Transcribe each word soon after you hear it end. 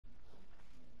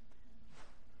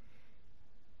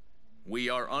We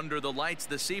are under the lights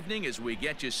this evening as we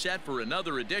get you set for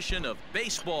another edition of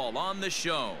Baseball on the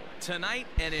Show. Tonight,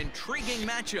 an intriguing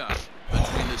matchup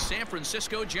between the San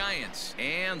Francisco Giants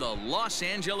and the Los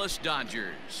Angeles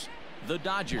Dodgers. The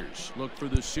Dodgers look for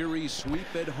the series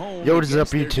sweep at home. Yo, what is up,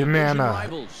 YouTube, man?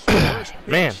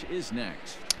 Man, is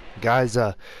next. Guys,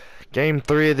 Game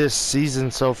 3 of this season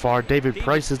so far. David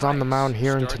Price is on the mound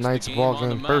here in tonight's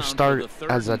ballgame. First start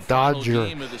as a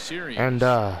Dodger, and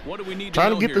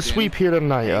trying to get the sweep here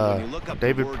tonight.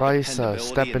 David Price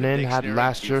stepping in. Had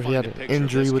last year he had an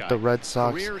injury with the Red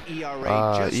Sox.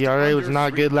 ERA was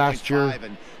not good last year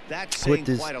with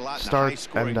his starts,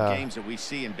 and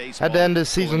had to end his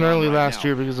season early last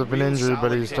year because of an injury,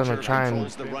 but he's going to try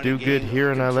and do good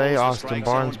here in LA. Austin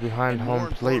Barnes behind home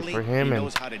plate for him, and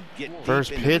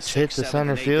first pitch hit the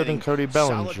center field, and Cody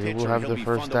Bellinger will have the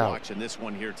first out.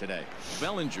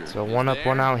 So 1 up,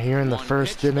 1 out here in the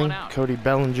first inning. Cody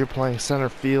Bellinger playing center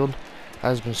field.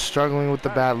 Has been struggling with the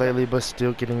bat lately, but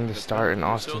still getting the start, and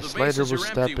Austin Slater will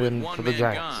step in for the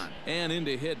Giants.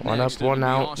 1 up, 1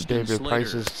 out. David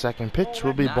Price's second pitch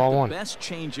will be ball 1.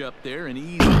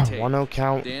 1-0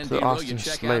 count to Austin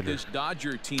Slater.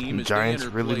 The Giants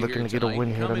really looking to get a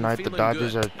win here tonight. The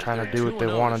Dodgers are trying to do what they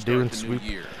want to do and sweep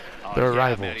their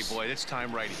rivals.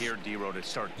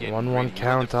 1-1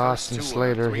 count to Austin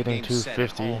Slater, hitting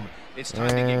 .250.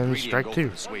 And strike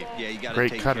 2.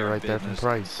 Great cutter right there from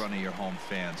Price.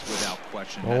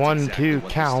 1-2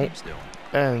 count,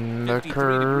 and the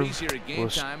curve will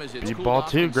be ball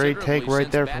 2. Great take right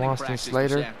there from Austin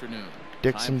Slater.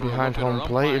 Dixon behind home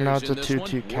plate, and now it's a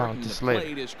 2-2 count to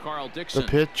Slater. The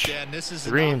pitch,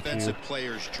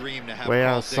 3-2. Way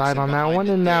outside on that one,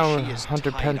 and now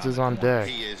Hunter Pence is on deck.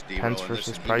 Pence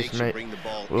versus Price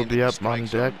will be up on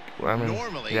deck.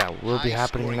 Will be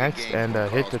happening next, and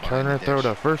hit the Turner, throw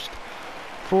to first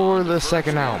for the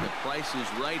second out.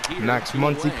 Max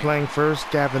Muncy playing first,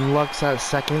 Gavin Lux at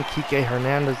second, Kike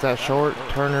Hernandez at short,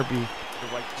 Turner be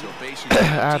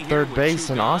at third base,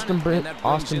 and Austin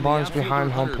Barnes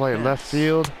behind home plate left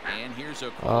field.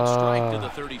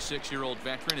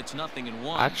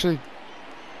 Actually,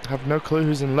 have no clue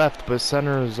who's in left, but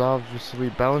center is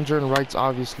obviously Bellinger, and right's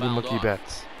obviously Mookie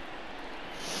Betts.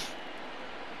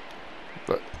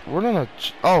 But we're gonna.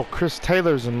 Oh, Chris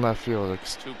Taylor's in left field.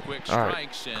 All right,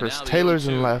 Chris Taylor's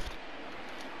in left,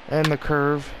 and the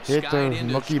curve hit the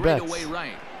Mookie Betts.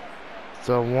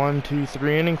 So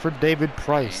 1-2-3 inning for David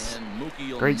Price.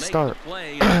 Great start.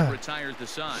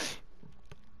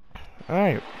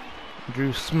 Alright.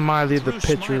 Drew Smiley, the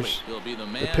pitcher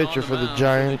for the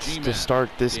Giants to start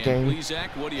this game.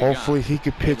 Hopefully he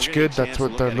could pitch good. That's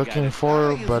what they're looking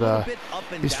for. But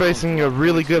he's facing a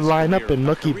really good lineup, and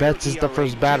Mookie Betts is the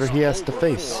first batter he has to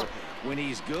face.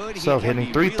 So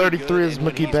hitting .333 is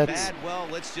Mookie Betts.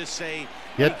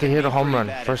 Yet to hit a home run.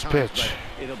 First pitch.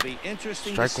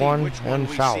 Strike 1 and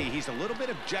foul.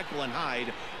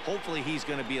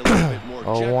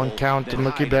 0-1 count to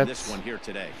Mookie Betts.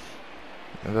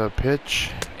 The pitch,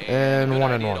 and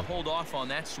 1-1.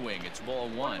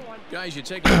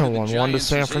 1-1 to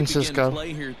San Francisco.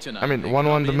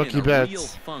 1-1 to Mookie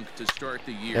Betts.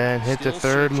 And hit to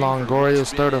third.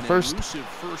 Longoria's throw to first.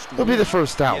 Will be the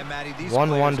first out.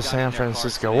 1-1 to San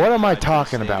Francisco. What am I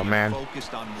talking about, man?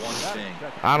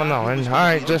 I don't know. And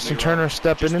alright, Justin Turner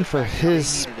stepping in for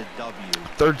his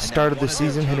third start of the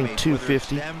season, hitting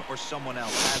 .250.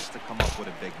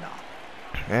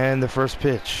 And the first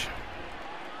pitch.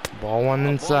 Ball 1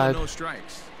 inside.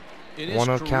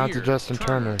 1-0 count to Justin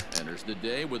Turner. Enters the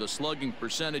day with a slugging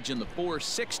percentage in the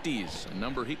 460s, a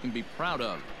number he can be proud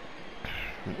of.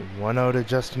 1-0 to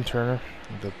Justin Turner.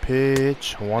 The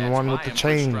pitch, 1-1 with the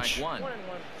change.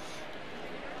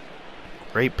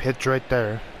 Great pitch right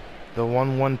there. The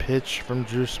 1-1 pitch from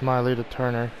Drew Smiley to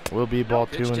Turner will be ball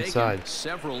 2 inside.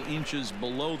 Several inches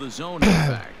below the zone, in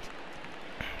fact.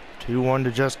 2-1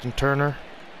 to Justin Turner.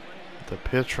 The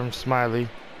pitch from Smiley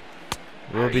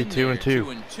will be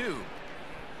 2-2.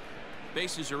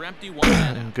 Bases are empty, 1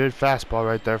 man. Good fastball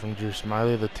right there from Drew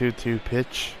Smiley. The 2-2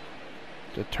 pitch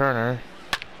to Turner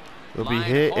will be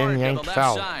hit and yanked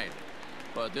foul.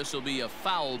 But this will be a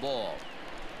foul ball.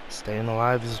 Staying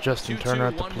alive is Justin Turner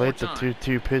at the plate. The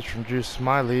 2-2 pitch from Drew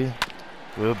Smiley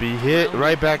will be hit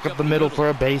right back up the middle for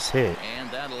a base hit.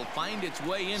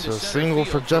 So single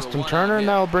for Justin Turner, and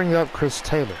that'll bring up Chris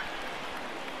Taylor.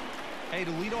 Hey,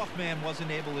 the leadoff man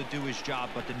wasn't able to do his job,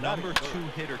 but the number 2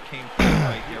 hitter came through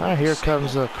right here. Alright, here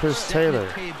comes Chris Taylor.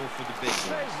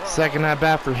 Second at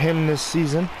bat for him this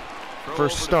season.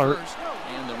 First start.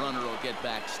 And the runner will get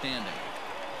back standing.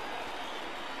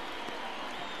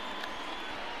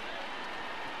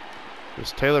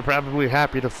 Chris Taylor probably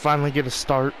happy to finally get a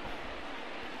start.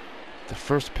 The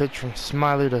first pitch from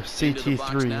Smiley to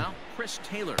CT3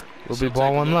 will be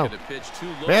ball one low.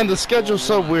 Man, the schedule's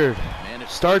so weird.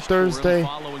 Start Thursday,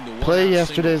 play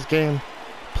yesterday's game,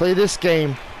 play this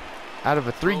game out of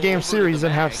a 3-game series,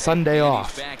 and have Sunday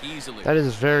off. That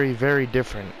is very, very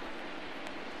different.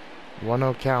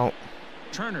 1-0 count.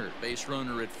 Turner, base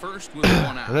runner at first with 1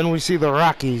 out. And then we see the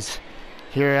Rockies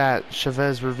here at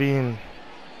Chavez Ravine,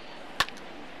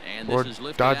 or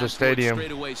Dodger Stadium,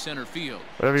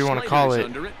 whatever you want to call it,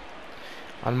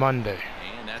 on Monday.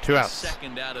 2 outs.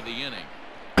 Second out of the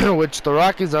inning. Which the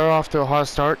Rockies are off to a hot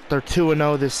start. They're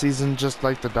 2-0 this season, just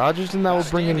like the Dodgers, and that will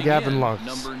bring in Gavin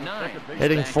Lux,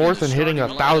 hitting 4th and hitting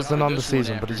 1,000 on the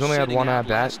season, but he's only had 1 at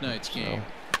bat. So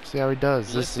see how he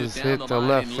does. This is hit to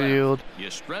left field.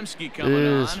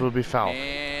 This will be foul.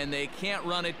 And they can't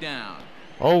run it down.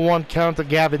 0-1 count to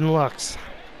Gavin Lux.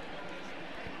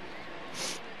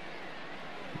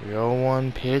 The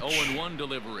 0-1 pitch. 0-1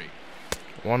 delivery.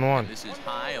 1-1. This is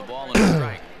high, a ball and a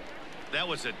strike. That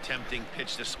was a tempting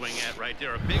pitch to swing at right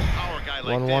there. A big power guy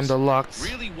like 1-1 to Lux.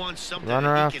 Really wants something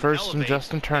Runner out first from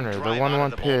Justin Turner. The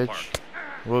 1-1 pitch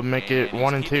will make it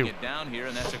 1-2. Down here,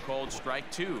 and that's a cold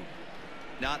strike 2.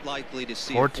 Not likely to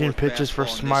see 14 pitches for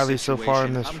Smiley so far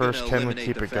in this first 10. We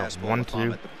keep it going.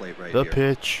 1-2. The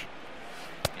pitch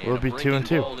will be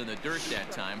 2-2.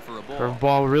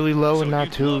 Curveball really low, and now a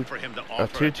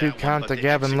 2-2 count to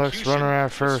Gavin Lux. Runner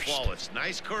at first.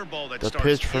 The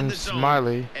pitch from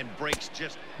Smiley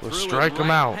will strike him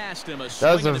out.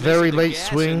 That was a very late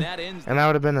swing, and that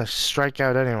would have been a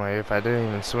strikeout anyway if I didn't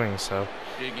even swing. So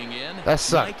that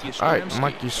sucked. All right,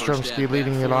 Mike Yastrzemski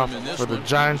leading it off for the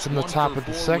Giants in the top of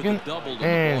the second,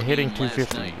 and hitting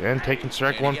 250 and taking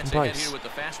strike 1 from Price.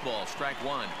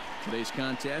 Today's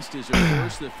contest is, of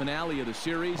course, the finale of the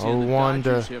series. 0-1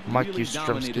 to Mike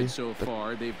Yastrzemski.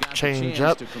 The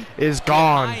change-up is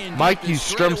gone. Mike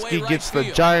Yastrzemski gets the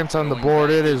Giants on the board.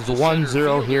 It is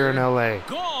 1-0 here in LA.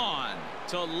 Gone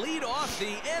to lead off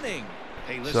the inning.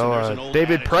 So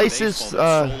David Price's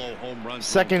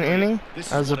second inning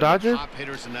as a Dodger,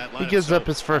 he gives up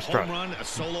his first run.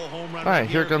 All right,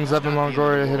 here comes Evan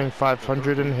Longoria hitting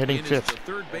 500 and hitting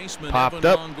 5th. Popped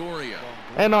up.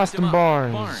 And Austin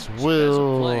Barnes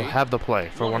will have the play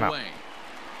for 1 out.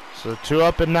 So 2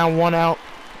 up and now 1 out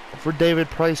for David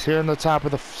Price here in the top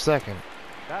of the second.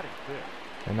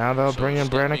 And now they'll bring in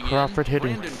Brandon Crawford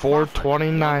hitting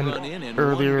 429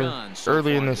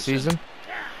 early in the season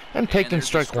and taking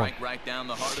strike 1. Right down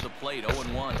the heart of the plate,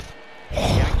 0-1.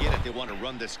 I get it, they want to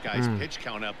run this guy's pitch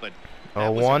count up, but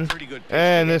 0-1,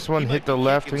 and this one hit the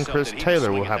left, and Chris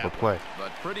Taylor will have a play.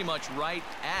 But pretty much right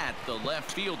at the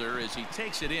left fielder as he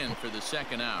takes it in for the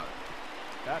second out.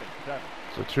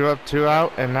 So 2 up, 2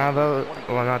 out, and now they'll,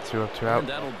 well, not 2 up, 2 out,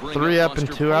 3 up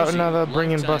and 2 out, and now they'll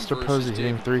bring in Buster Posey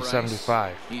hitting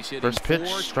 375. First pitch,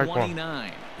 strike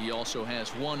 1. He also has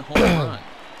 1 home run.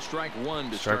 Strike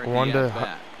 1 to strike 1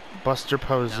 to Buster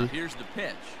Posey. Here's the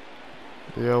pitch.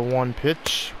 The 0-1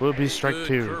 pitch will be strike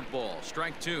 2. Curveball,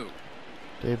 strike 2.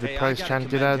 David Price trying to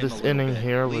get out of this inning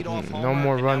here with no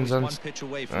more runs and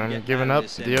giving up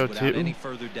the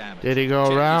 0-2. Did he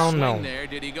go around? No.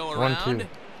 1-2.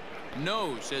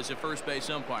 No, says the first base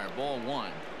umpire. Ball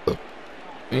 1.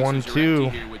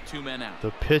 1-2.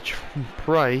 The pitch from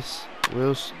Price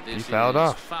will be fouled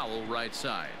off. Foul right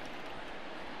side.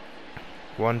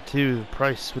 1-2.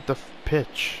 Price with the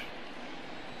pitch.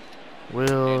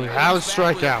 Will have a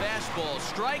strikeout.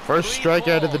 First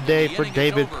strikeout of the day for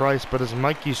David Price, but as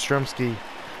Mike Yastrzemski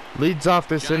leads off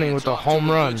this inning with a home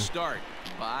run,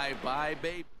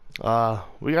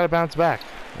 we got to bounce back.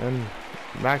 And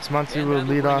Max Muncy will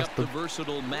lead off the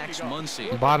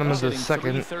bottom of the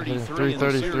second, hitting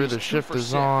 333. The shift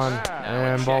is on,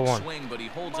 and ball 1.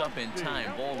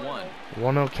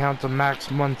 1-0 count to Max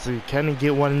Muncy. Can he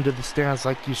get one into the stands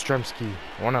like Yastrzemski?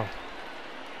 1-0.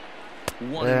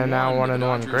 And now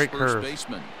 1-1. Great curve.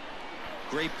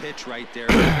 Great pitch right there.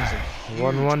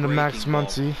 1-1 to Max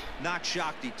Muncy. Not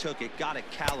shocked he took it. Got it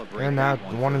calibrated. And now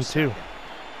 1-2.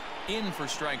 In for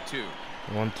strike 2.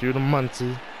 1-2 to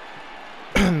Muncy.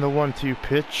 The 1-2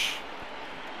 pitch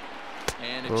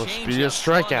will be a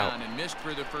strikeout.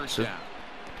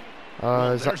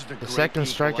 The second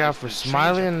strikeout for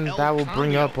Smiley, and that will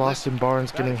bring up Austin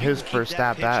Barnes getting his first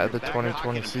at-bat of the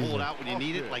 2020 season.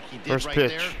 First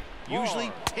pitch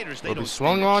will be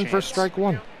swung on for strike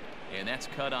 1. And that's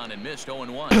cut on and missed.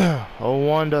 0-1.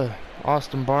 0-1 to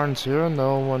Austin Barnes here, and the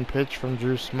 0-1 pitch from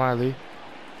Drew Smiley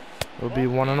will be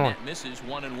 1-1. Misses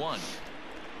 1-1.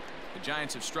 The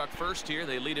Giants have struck first here.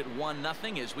 They lead it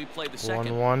 1-0 as we play the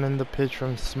second. 1-1 and the pitch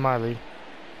from Smiley.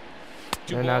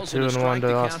 And now 2-1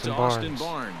 to Austin Barnes.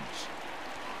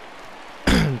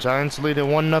 Giants lead at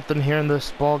 1-0 here in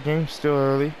this ball game. Still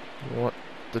early.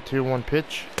 The 2-1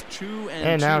 pitch.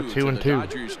 2-2 now to 2-2. the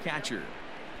Dodgers catcher.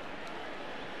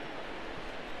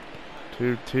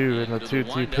 2-2 and the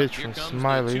 2-2 pitch from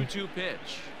Smiley.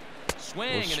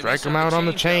 We'll strike him out on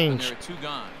the change.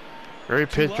 Great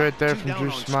pitch right there from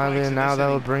Drew Smiley, and now that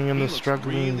will bring in the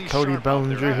struggling Cody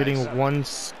Bellinger, hitting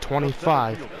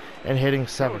 125 and hitting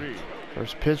 7th.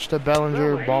 First pitch to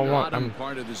Bellinger, ball one.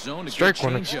 Strike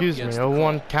one, excuse me.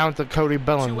 0-1 count to Cody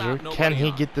Bellinger. Can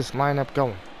he get this lineup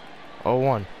going?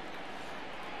 0-1.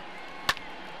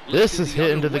 This is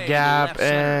hit into the gap,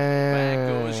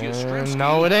 and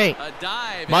no, it ain't.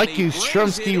 Mike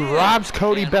Yastrzemski robs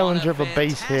Cody Bellinger of a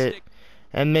base hit,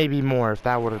 and maybe more if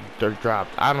that would have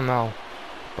dropped. I don't know.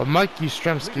 But Mike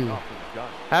Yastrzemski,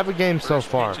 have a game so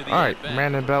far. All right,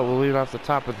 Brandon Belt will lead off the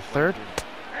top of the 3rd.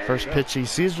 First pitch he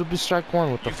sees will be strike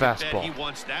one with the fastball. He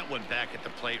wants that one back at the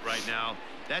plate right now.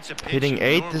 That's a pitch hitting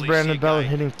 8th is Brandon Belt,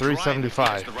 hitting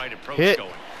 375. Hit.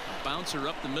 Bouncer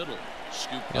up the middle.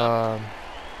 Scooped up.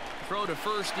 Throw to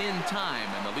first in time,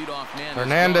 and the leadoff man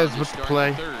Hernandez with the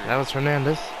play. That was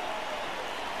Hernandez.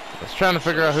 I was trying to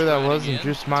figure out who that was, and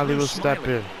Drew Smiley will step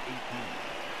in.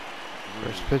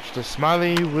 First pitch to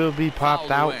Smiley will be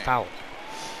popped out, foul.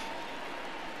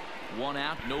 1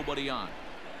 out, nobody on.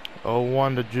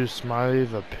 0-1 to Drew Smiley,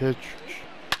 the pitch.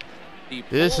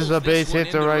 This is a base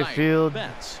hit to right field.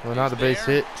 Well, not a base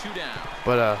hit,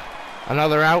 but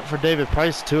another out for David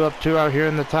Price. 2 up, 2 out here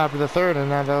in the top of the 3rd, and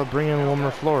now they'll bring in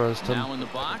Wilmer Flores to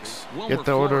get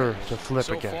the order to flip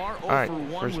again. All right,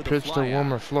 first pitch to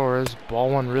Wilmer Flores. Ball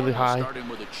one really high.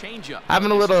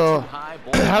 Having a little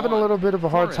bit of a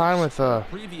hard time with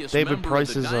David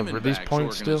Price's release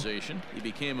point still.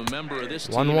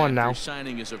 1-1 now.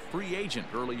 Signing as a free agent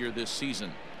earlier this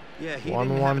season. Yeah, he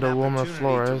 1-1 to Wilmer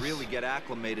Flores. To really get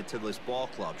acclimated to this ball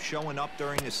club. Showing up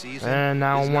during the season and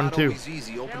now 1-2.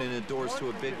 Easy opening the doors to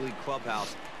a big league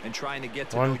clubhouse and trying to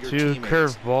get to know your 1-2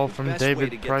 curveball from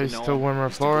David Price to Wilmer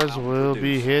Flores will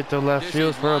be hit to left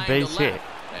field for a base hit.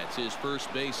 That's his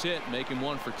first base hit, making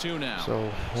 1 for 2 now. So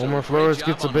Wilmer Flores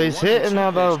gets a base hit, and now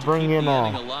they'll bring in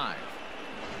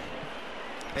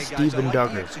Stephen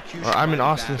Duggar. Or I mean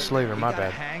Austin Slater, my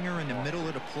bad.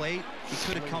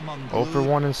 0 for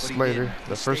 1 in Slater.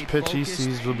 The first pitch he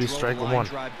sees will be strike one.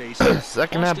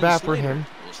 Second at bat for him.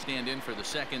 The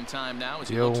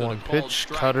 0-1 pitch,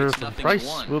 cutter from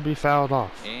Price will be fouled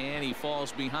off. And he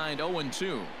falls behind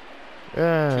 0-2.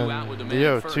 And the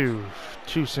 0-2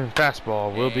 two-seam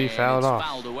fastball will be fouled off.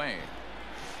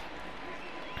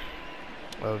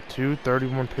 0-2,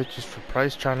 31 pitches for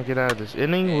Price trying to get out of this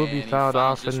inning will be fouled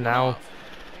off, and now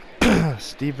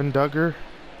Stephen Duggar,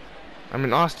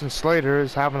 Austin Slater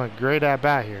is having a great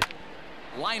at-bat here.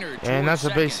 And that's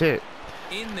a base hit.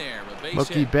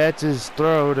 Mookie Betts'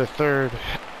 throw to 3rd.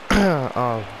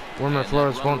 Wilmer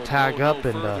Flores won't tag up,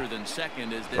 and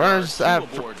runners at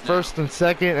first and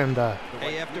second, and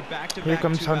here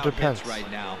comes Hunter Pence.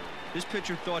 This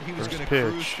pitcher thought he was going to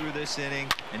cruise through this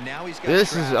inning, and now he's got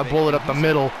this is a bullet up the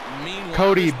middle.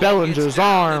 Cody Bellinger's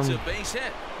arm.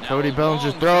 Cody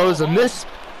Bellinger throws, and this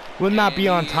will not be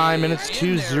on time, and it's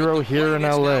 2-0 here in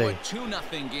LA.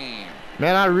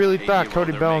 Man, I really thought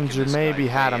Cody Bellinger maybe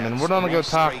had him, and we're going to go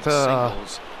talk to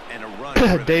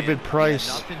David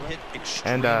Price,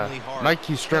 and Mike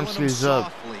Yastrzemski's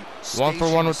up 1 for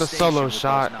 1 with the solo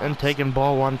shot and taking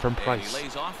ball 1 from Price.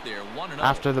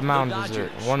 After the mound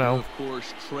visit, 1-0.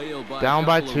 Down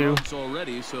by 2.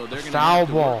 Foul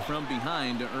ball.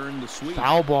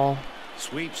 Foul ball.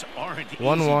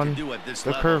 1-1.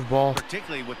 The curveball.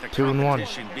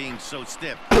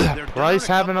 2-1. Price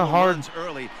having a hard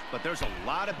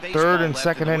 3rd and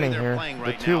 2nd inning here.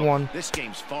 The 2-1.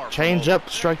 Change up,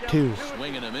 strike 2.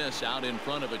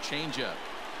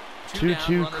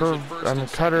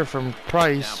 2-2 cutter from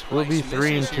Price will be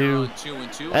 3-2.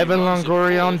 Evan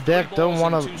Longoria on deck.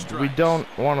 We don't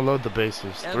want to load the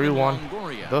bases. 3-1.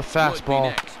 The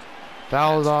fastball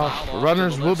fouled off.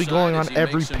 Runners will be going on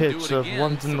every pitch, so if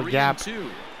one's in the gap,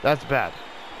 that's bad.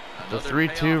 The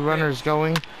 3-2 runners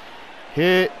going.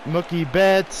 Hit Mookie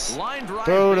Betts.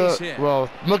 Throw to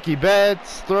Mookie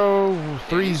Betts. Throw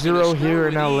 3-0 here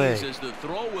in LA.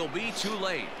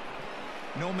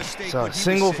 So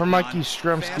single for Mike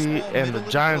Yastrzemski, and the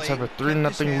Giants have a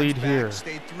 3-0 lead here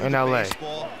in LA.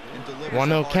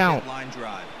 1-0 count.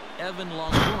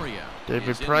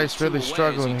 David Price really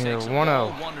struggling here.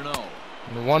 1-0.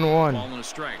 1-1.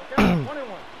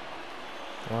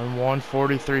 1-1.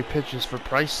 43 pitches for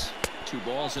Price.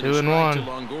 2-1.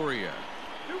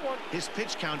 His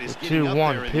pitch count is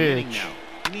 2-1 pitch.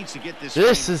 needs to get this.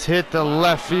 This is hit to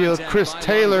left field. Chris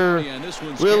Taylor,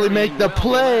 will he make the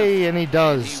play? And he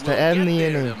does to end the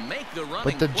inning.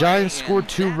 But the Giants scored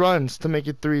 2 runs to make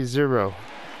it 3-0.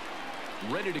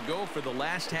 Ready to go for the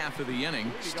last half of the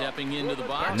inning. Stepping into the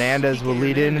box. Hernandez will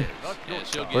lead in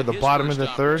for the bottom of the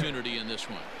third.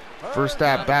 First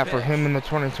at bat for him in the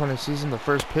 2020 season. The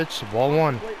first pitch, ball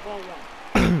 1.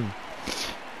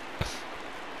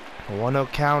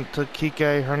 1-0 count to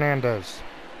Kike Hernandez.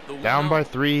 Down by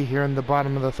 3 here in the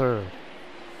bottom of the third.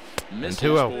 And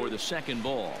 2-0. For the second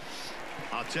ball.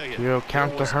 I'll tell you, 2-0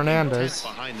 count to Hernandez.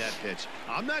 Behind that pitch.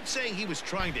 I'm not saying he was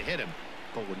trying to hit him,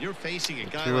 but when you're facing a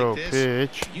guy 2-0 like this,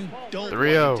 pitch. you don't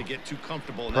 3-0. want him to get too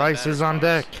comfortable in that Price is on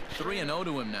deck. 3-0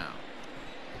 to him now.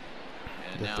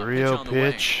 The 3-0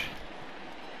 pitch.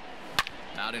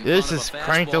 This is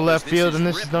cranked to left field, and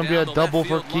this is going to be a double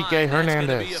for Kike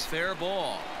Hernandez.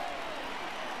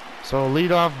 So a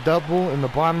leadoff double in the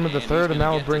bottom of the third, and that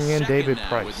will bring in David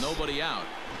Price. Nobody out.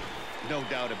 No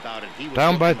doubt about it. He was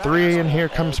Down by 3, and here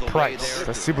comes Price.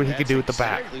 Let's see what he can do with the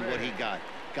bat. Exactly what he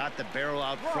got the barrel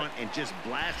out front and just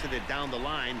blasted it down the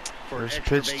line for First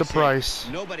pitch to Price.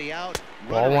 Nobody out.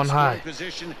 Ball 1 high.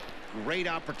 Position. Great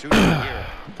opportunity here.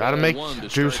 Gotta make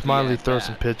Drew Smiley throw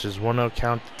some pitches. 1-0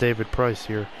 count to David Price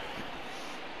here.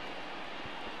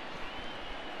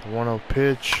 1-0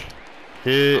 pitch.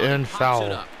 Hit and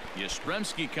foul.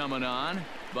 Yastrzemski coming on,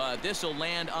 but this will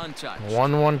land untouched.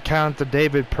 1-1 count to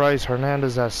David Price.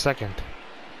 Hernandez at second.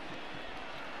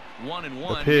 1-1.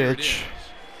 The pitch.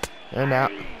 And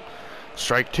out.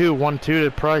 Strike 2. 1-2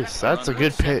 to Price. That's a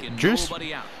good pitch.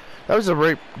 That was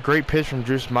a great pitch from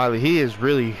Drew Smiley. He is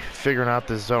really figuring out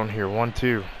this zone here.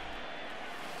 1-2.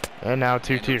 And now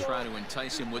 2-2.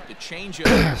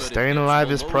 Staying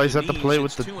alive is Price at the plate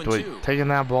with taking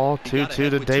that ball. 2-2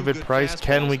 to David Price.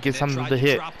 Can we get something to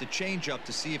hit?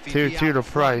 2-2 to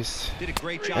Price.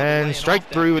 And strike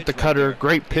 3 with the cutter.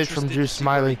 Great pitch from Drew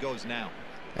Smiley.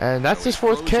 And that's his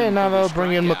 4th K. Now they'll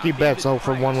bring in Mookie Betts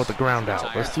 0-for-1 with the ground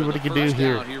out. Let's see what he can do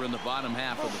here.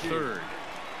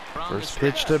 First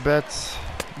pitch to Betts.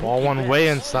 Ball 1 way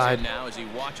inside.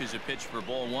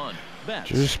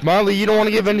 Drew Smiley, you don't want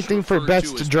to give anything for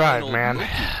Betts to drive, man.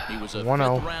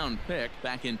 1-0. round pick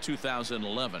back in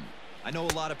 2011. I know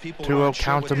a lot of people 2-0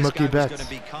 count to Mookie Betts.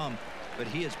 But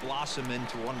he has blossomed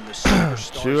into one of the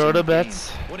superstars. 2-0 to Betts.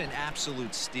 What an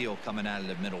absolute steal coming out of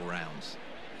the middle rounds.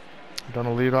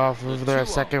 Gonna lead off over there at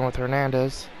second with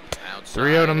Hernandez.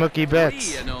 3-0 to Mookie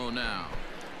Betts.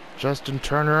 Justin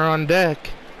Turner on deck.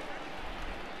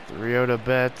 3-0 to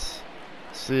Betts.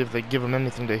 See if they give him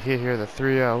anything to hit here. The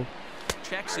 3-0.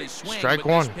 Strike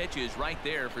 1.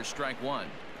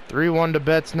 3-1 to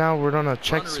Betts now. We're gonna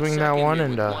check swing that one,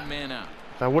 and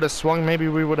if I would have swung, maybe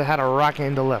we would have had a rocket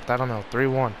into left. I don't know.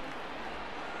 3-1.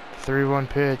 3-1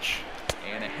 pitch.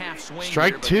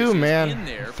 Strike 2, man.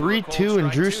 3-2,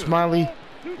 and Drew Smiley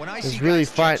is really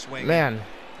fighting. Man,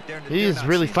 he is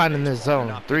really fighting this zone.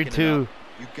 3-2.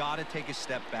 You gotta take a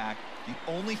step back.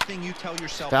 The only thing you tell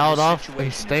yourself fouled off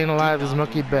and staying alive is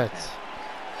Mookie Betts.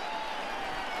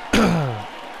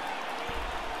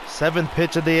 7th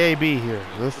pitch of the AB here.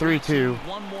 The 3-2.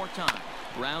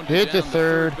 Hit the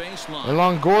third. And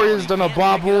Longoria's done a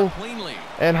bobble.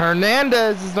 And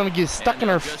Hernandez is going to get stuck in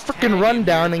her freaking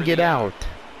rundown and get out.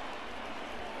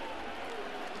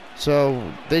 So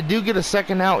they do get a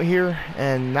second out here,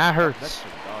 and that hurts.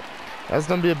 That's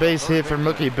going to be a base hit for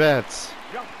Mookie Betts.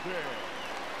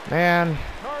 Man.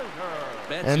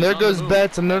 And there goes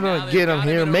Betts, and they're going to get him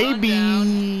here. Maybe.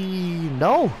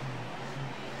 No.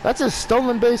 That's a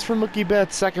stolen base for Mookie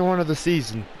Betts, second one of the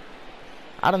season.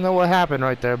 I don't know what happened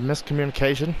right there.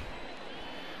 Miscommunication.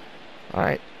 All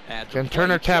right. Can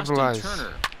Turner capitalize?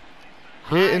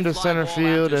 Hit into center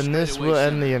field, and this will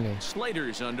end the inning.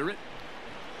 Slater's under it.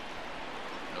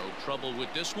 No trouble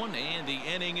with this one, and the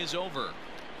inning is over.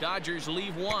 Dodgers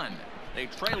leave 1. They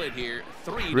trail it here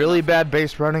 3-0. Really bad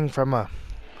base running from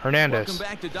Hernandez. Welcome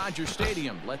back to Dodger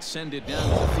Stadium. Let's send it down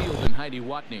to the field and Heidi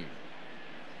Watney.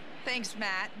 Thanks,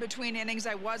 Matt. Between innings,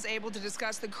 I was able to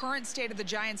discuss the current state of the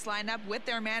Giants lineup with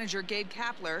their manager, Gabe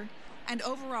Kapler. And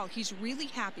overall, he's really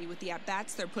happy with the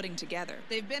at-bats they're putting together.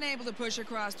 They've been able to push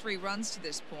across 3 runs to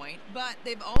this point, but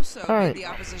they've also made the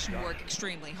opposition work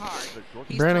extremely hard.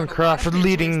 Brandon Crawford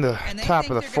leading the top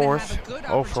of the 4th,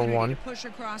 0-for-1.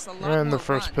 And the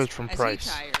first pitch from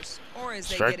Price.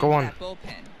 Strike 1.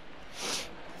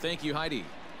 Thank you, Heidi.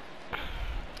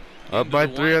 Up by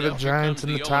 3 of the Giants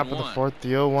in the top of the 4th. The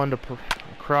 0-1 to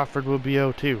Crawford will be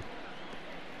 0-2.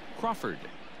 Crawford,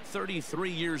 33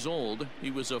 years old.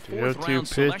 He was a 4th-round pitch,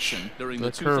 selection during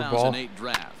the 2008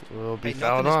 draft. Will be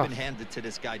fouled off. Nothing has been handed to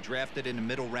this guy. Drafted in the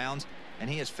middle rounds. and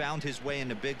he has found his way in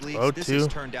the big leagues. 0-2. This has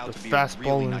turned out The to be fastball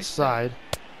a really nice inside.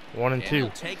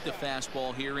 1-2. Take the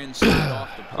fastball here inside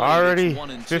off the plate. Already It's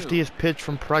 1-2. 50th pitch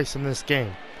from Price in this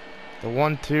game. The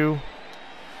 1-2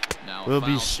 Now will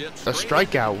be a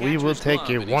strikeout. We will take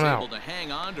a 1 out. To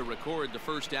hang on to record the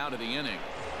first out of the inning.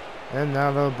 And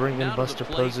now they'll bring in Now to Buster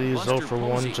the plate, Posey. He's Buster 0 for 1,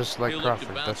 Posey. just like He'll look to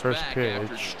Crawford. The bounce first back pitch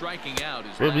after striking out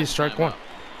his will be last strike time 1. up.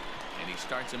 And he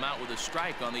starts him out with a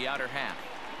strike on the outer half.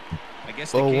 I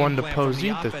guess the 0-1 game to plan from Posey.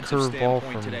 The offensive curveball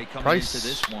standpoint today from coming Price. into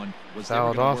this one was they were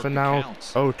Fouled gonna off, work and the now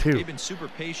counts. 0-2. They've been super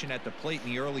patient at the plate in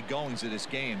the early goings of this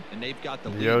game, and they've got the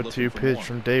lead. The 0-2 looking for pitch more.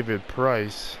 from David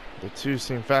Price. The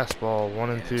 2-seam fastball,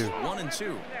 1-2.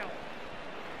 1-2.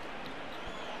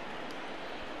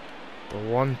 The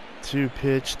 1-2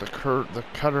 pitch, the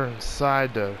cutter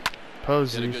inside to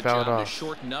Posey, Did a good fouled job to off.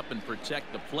 shorten up and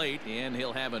protect the plate, and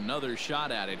he'll have another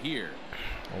shot at it here.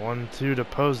 1-2 to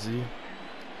Posey.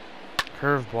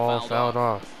 Curveball, fouled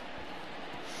off.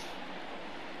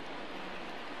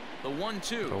 The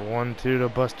 1-2. The 1-2 to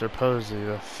Buster Posey.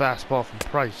 The fastball from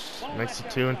Price makes it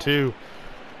 2-2.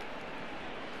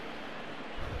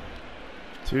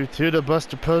 2-2 to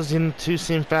Buster Posey and the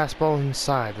 2-seam fastball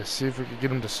inside. Let's see if we can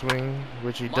get him to swing,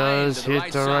 which he does.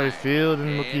 Hit the right field,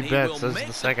 and Mookie Betts does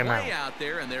the second out.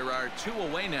 There, and there are 2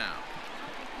 away now.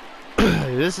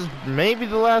 This is maybe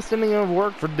the last inning of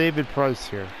work for David Price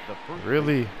here.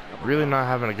 Really not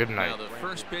having a good night. Now the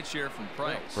first pitch here from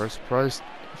Price.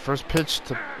 First pitch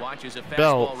to Watches a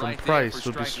Belt fastball from right there Price for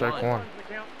would be strike 1.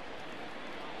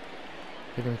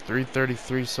 Hitting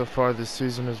 .333 so far this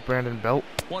season is Brandon Belt.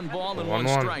 1 ball and 1-1. 1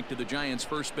 strike to the Giants'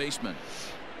 first baseman.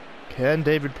 Can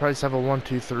David Price have a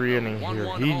 1-2-3 inning here?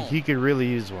 1-1 He could really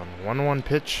use one. 1-1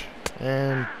 pitch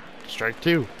and strike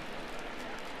 2.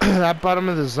 That bottom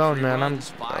of the zone, 3 man. runs,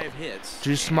 5 hits,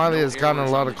 Juice and Smiley no has gotten a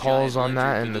errors lot on of the calls Giants' on that,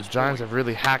 ledger and to the this Giants point. have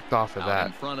really hacked off of Out that.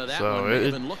 in front of that So one, may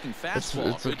have been looking it's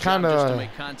fastball. a Good kind job just to of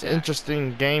make contact.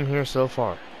 interesting game here so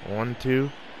far.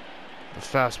 1-2. The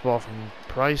fastball from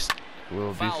Price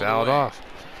will be fouled away. off.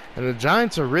 And the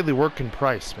Giants are really working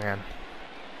Price, man.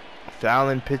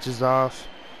 Fouling pitches off.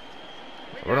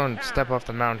 We're going to step off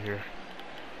the mound here.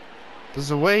 There's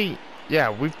a way, yeah,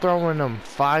 we've thrown him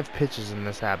 5 pitches in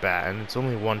this at-bat, and it's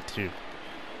only 1-2.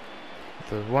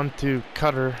 The 1-2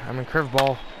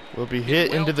 curveball will be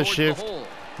hit into the shift.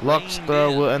 Luck's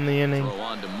throw will end the inning.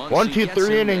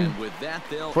 1-2-3 inning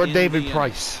for David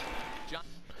Price.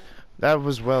 That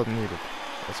was well needed.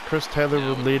 As Chris Taylor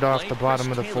would lead off the bottom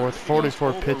of the 4th,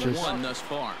 44 pitches.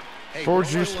 For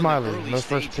Juice Smiley, no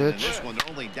first pitch.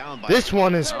 This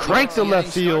one is cranked to left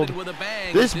field.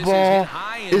 This ball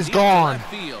is gone.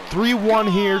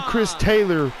 3-1 here. Chris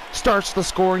Taylor starts the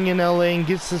scoring in LA and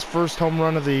gets his first home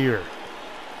run of the year.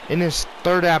 In his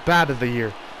 3rd at-bat of the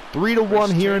year.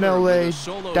 3-1 here in LA,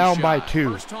 down by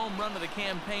 2.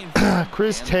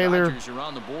 Chris Taylor,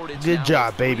 good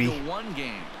job, baby.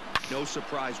 No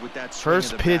surprise with that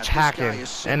First pitch hacking,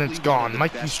 and it's gone.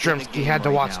 Mike Yastrzemski had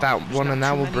to watch that one, and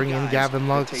now we'll bring in Gavin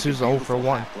Lux, who's 0 for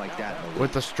 1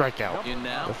 with a strikeout.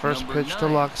 The first pitch to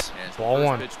Lux, ball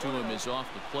 1.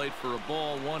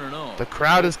 The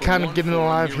crowd is kind of getting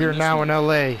alive here now in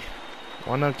LA.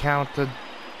 1-0 count to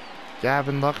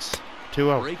Gavin Lux,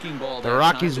 2-0. The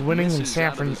Rockies winning in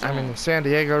San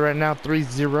Diego right now,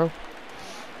 3-0.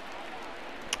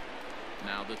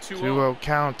 2-0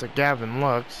 count to Gavin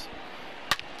Lux.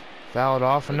 Fouled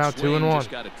off, and now 2-1.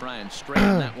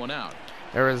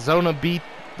 Arizona beat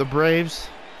the Braves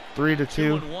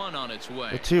 3-2.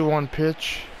 The 2-1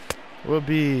 pitch will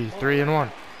be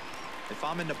 3-1. If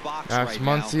I'm in the box Max right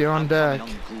Muncy now, on I'm deck.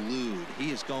 unglued.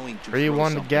 He is going to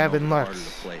 3-1 to Gavin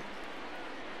Lux. And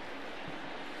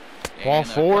Ball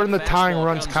 4 and the tying fastball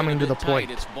runs comes coming in to a the bit plate.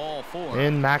 tight. It's ball 4.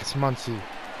 In Max Muncy.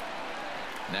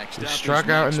 Next He up struck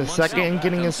is out Max in the second Muncy. and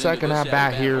getting his Comes into second this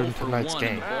at-bat here 0 in for tonight's 1 in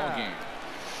game. the ball game.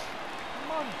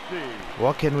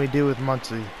 What can we do with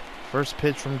Muncy? First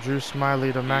pitch from Drew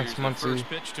Smiley to Max Here's the Muncy. first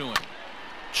pitch to him.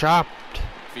 Chopped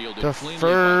Fielded to cleanly by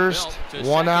first, Belt to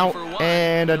 1 second out, for 1.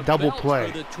 and a To double Belt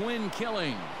play. for the twin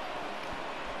killing.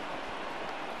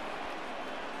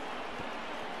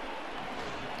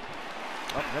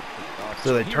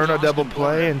 So they turn a double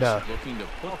play and looking to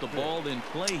put the ball in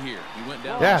play here. He went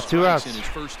down yeah, to 2 outs. in his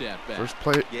first at-bat.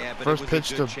 First pitch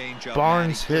to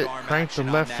Barnes hit, cranked to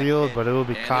left field, but it will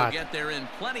be And caught. they'll get there in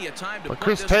plenty of time to But put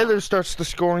Chris this Taylor one. starts the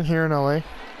scoring here in LA.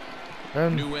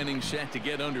 And New inning set to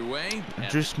get underway.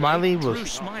 Drew Smiley will Drew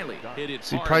Smiley hit it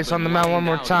see hard, Price but on the mound one lined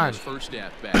more out in time. his first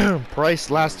at-bat. Price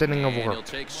last inning of And he'll work.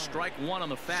 take strike 1 on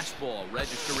the fastball,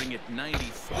 registering at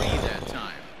 93 that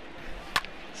time.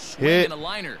 swing Hit. and a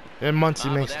liner. And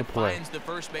Muncy makes the play. Finds the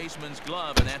first baseman's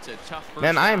glove, and that's a tough first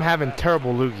Man, I am out. having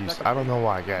terrible loogies. I don't know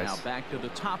why, Now guys. back to the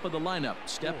top of the lineup,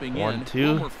 stepping 1, in. 2.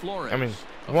 Wilmer Flores. I mean,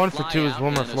 A 1 for fly 2 is out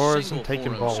Wilmer and a Flores single and taking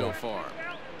for him ball so 1. far.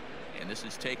 And this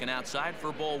is taken outside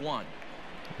for ball 1.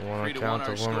 1 3-1 count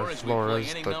our to Wilmer score as we play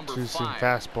Flores, inning the number 2-seam 5.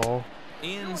 fastball.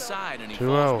 Inside, and he 2-0.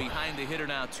 falls behind the hitter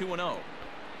now 2-0.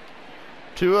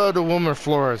 2-0 to Wilmer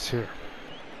Flores here.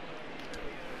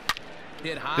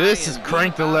 Hit high This is and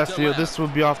cranked to deep out left field. This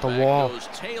would be off the Back wall. goes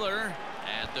Taylor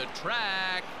at the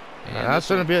track. Now, And that's this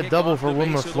will going to be a kick double off for the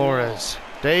Wilmer base of the wall. Flores.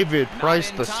 David Not Price,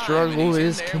 in the time, and struggle he's in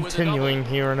is there with a continuing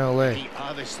double. here in LA. He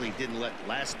obviously didn't let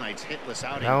last night's hitless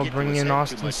outing Now get to bring his in head too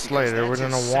Austin much because Slater. We're that's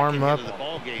gonna his warm second hit up, of the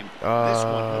ball game. This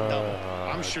one, he'll double.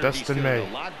 I'm sure Dustin he's May.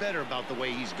 feeling a lot better about the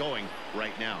way he's going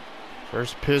right now.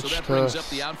 First So pitch that to brings up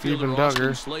the outfielder, Stephen Austin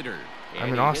Duggar. Slater. I And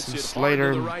mean, he Austin hits it hard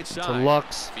Slater to the right to side.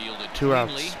 Lux. Fielded 2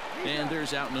 cleanly, outs. And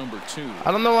there's out number 2.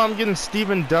 I don't know why I'm getting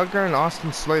Stephen Duggar and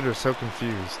Austin Slater so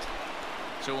confused.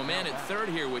 So a man at third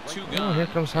here with 2 gone. Oh, here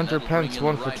comes and Hunter that'll bring Pence, in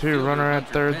 1 the for right 2. fielder, Runner at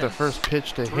Hunter third. The Pence. first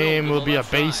pitch to Drilled him to will the be a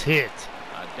left base side. hit.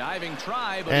 A diving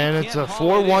try, but And he it's can't a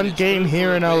haul it in. 4-1 It's game through here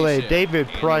for a in base LA. hit. David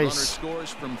And the Price. runner scores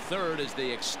from third as they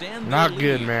extend their Not lead.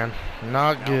 good, man.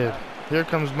 Not good. Here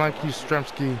comes Mike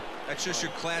Yastrzemski. That's just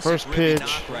your classic First ribby pitch,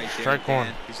 knock right there, strike Dan.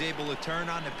 1. He's able to turn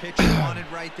on the pitch he wanted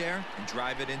right there and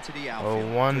drive it into the outfield.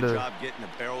 0-1 Good to job getting the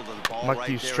barrel to the ball Mike right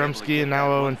there. Yastrzemski, Able to get and now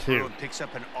that one 0-2. through and picks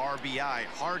up an RBI.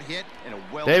 Hard hit and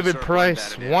a David well-deserved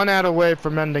Price, run batted in. 1 out away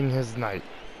from ending his night.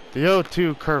 The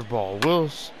 0-2 curveball will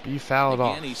be fouled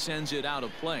off. Again, he sends it out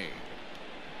of play.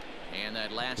 And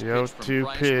that last The pitch from 0-2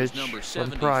 Price was pitch number from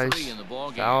 73 Price, in the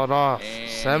ballgame. fouled off. And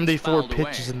it's 74 fouled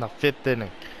pitches away. in the 5th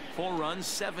inning. 4 runs,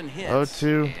 7 hits.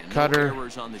 0-2 And cutter, no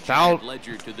errors on the fouled, Giant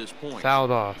ledger to this point. fouled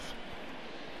off.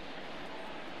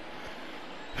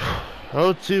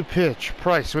 0-2 pitch.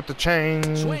 Price with the change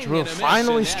Swing will and a miss,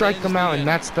 finally and that strike ends them the out, and inning.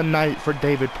 that's the night for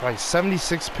David Price.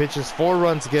 76 pitches, 4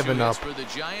 runs 2 given hits up, for the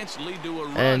Giants lead to a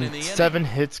run and in the 7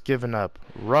 hits given up.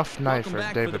 Rough night Welcome for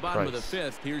back for the David bottom of the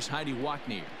Price. 5th. Here's Heidi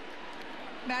Wackney.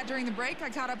 Matt, during the break, I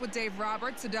caught up with Dave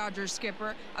Roberts, the Dodgers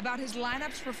skipper, about his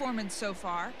lineup's performance so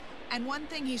far. And one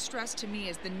thing he stressed to me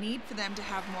is the need for them to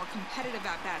have more competitive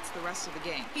at-bats the rest of the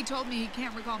game. He told me he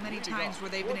can't recall many times where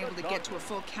they've been able to get to a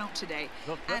full count today.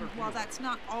 And while that's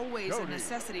not always a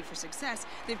necessity for success,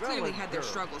 they've clearly had their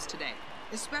struggles today,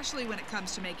 especially when it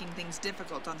comes to making things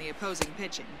difficult on the opposing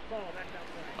pitching.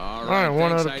 All All right, 1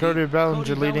 thanks, out of Heidi. Cody Bellinger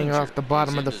Cody leading Bellinger off the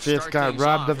bottom of the He's in to 5th. start Got things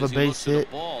robbed off of a as he base looks at the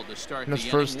hit. ball to start And his the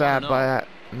first inning, at 1-0. by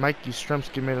Mike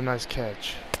Yastrzemski made a nice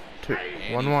catch. And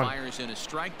he 1-1. fires in a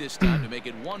strike this time to make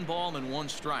it 1 ball and 1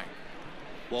 strike.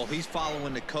 Well, he's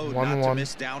following the code 1-1. not to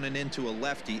miss down and into a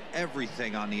lefty.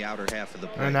 Everything on the outer half of the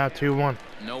plate. And now 2-1.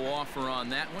 No offer on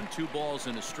that one. 2 balls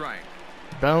and a strike.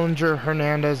 Bellinger,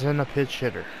 Hernandez, and a pitch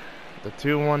hitter. The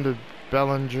 2-1 to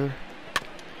Bellinger.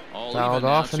 All Fouled even now,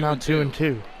 off, and now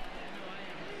 2-2.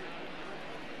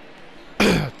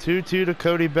 2-2 to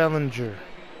Cody Bellinger.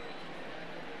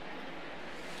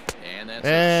 And that's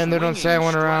And a they don't say I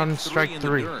went around strike strike 3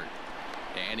 3. in the dirt.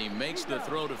 And he makes the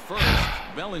throw to first.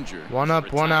 Bellinger. 1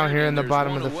 up, 1 out retired, here in and the there's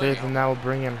bottom of 1 the away. 5th, and now we'll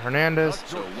bring in Hernandez.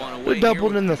 So 1 Who away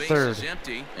doubled here in with the bases 3rd.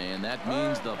 empty. And that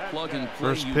means the plug-and-play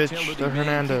First pitch utility to man,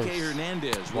 Hernandez. Kike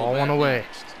Hernandez will Ball bat 1 away.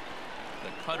 next. The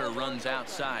cutter runs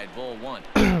outside. Ball 1.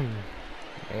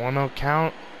 1-0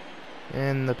 count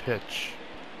in the pitch.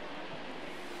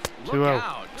 Look 2-0.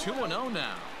 out. 2-0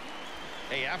 now.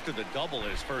 Hey, after the double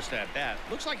at his first at bat,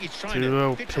 looks like he's trying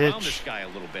 2-0 to pitch around pitch this guy a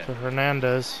little bit. to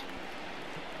Hernandez.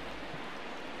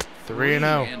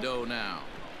 3-0. 3-0 now.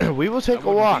 We will I take a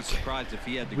wouldn't be walk. surprised if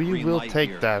he had the We green will light take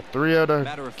here. that. 3-0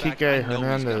 Matter to of fact, Kike I know he's got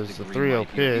Hernandez. The green 3-0 light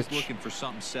here. He's pitch. looking for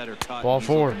something set or cut. Ball and he's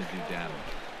 4. looking to do damage.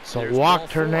 So There's walked ball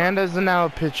 4. Hernandez, and now a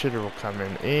pitch hitter will come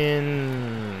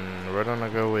in. We're gonna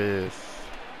go with.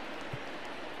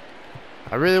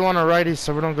 I really want a righty,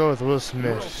 so we're gonna go with Will Will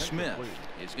Smith. Smith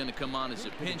is going to come on as a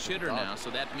pinch hitter now, so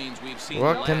that means we've seen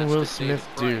What the can last Will of Smith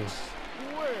David do? Price.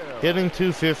 Hitting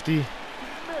 250.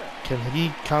 Can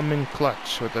he come in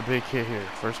clutch with a big hit here?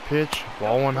 First pitch,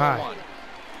 ball 1 high.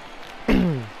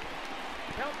 1-0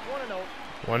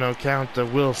 count to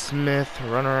Will Smith,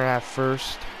 runner at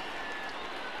first.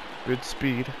 Good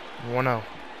speed, 1-0.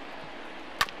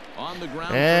 On the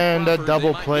ground And for a Crawford, double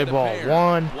they might play get a ball, pair.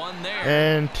 1 One there.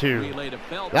 and 2. Relay to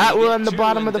Belt. That They will get end the 2,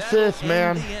 bottom and of the that'll 5th, end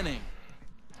man. the inning.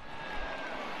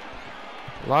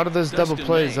 A lot of those double Dustin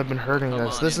plays May have been hurting come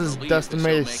us. on This in is relief Dustin as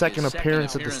he'll May's make his second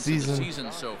appearance of the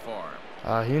season. so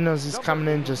far. He knows he's coming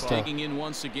in just to Taking in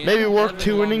once again, maybe work Evan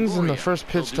 2 innings in the Longoria. first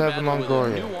pitch to They'll do Evan battle with a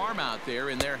Longoria. new arm out there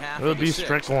in their half It'll of the be 6th.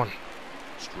 strike 1.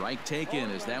 Strike taken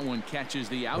as that one catches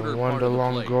the outer 1 part to of the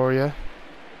plate. Longoria.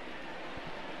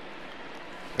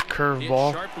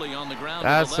 curveball.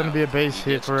 That's going to be a base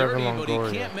hit for Evan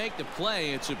Longoria. Can't make the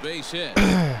play. It's a base hit.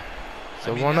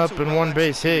 So one up and one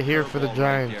base hit here for the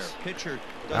Giants.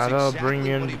 Now they'll bring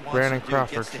in Brandon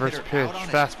Crawford. First pitch,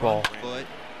 fastball,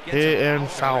 hit and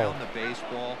foul. And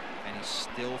he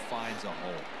still finds a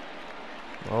hole.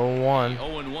 0-1.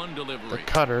 0-1 delivery. The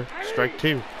cutter, strike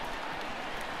 2.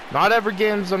 Not every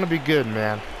game's gonna be good,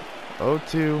 man.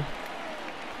 0-2.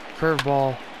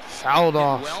 Curveball, fouled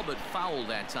off. Well, but fouled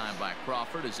that time by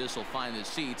Crawford, as this will find the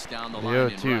seats down the line in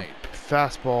 0-2. right.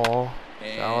 Fastball,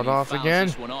 fouled off again.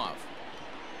 This one off.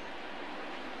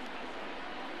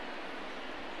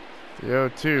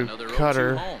 0-2.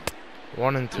 Cutter.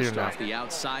 1 and 2 now. Off the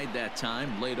outside that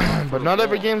time, laid off But not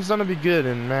every game's gonna be good,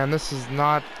 and man, this is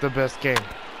not the best game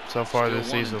so far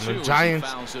this season. The Giants,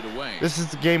 this is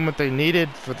the game what they needed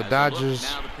for the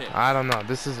Dodgers. I don't know.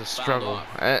 This is a struggle.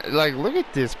 Like, look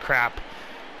at this crap.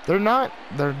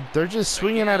 They're just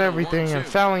swinging at everything and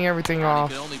fouling everything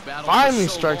off. Finally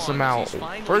strikes him out.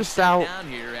 First out.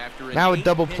 Now a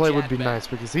double play would be nice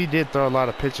because he did throw a lot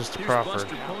of pitches to Crawford.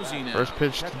 First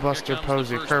pitch to Buster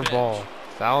Posey, curveball.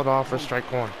 Fouled off for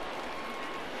strike 1.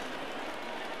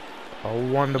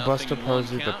 0-1 to Buster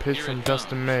Posey. The pitch from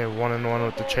Dustin May. 1-1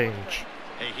 with the change.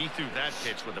 Hey, he threw that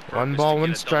pitch with a 1 ball,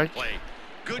 1 strike.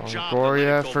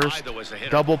 Longoria first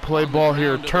double play ball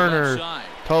here. Turner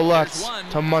to Lutz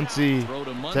to Muncy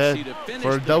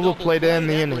for a double play to end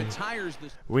the inning.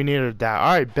 We needed that.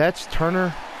 All right, Betts,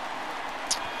 Turner,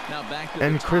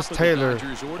 and Chris Taylor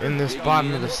in this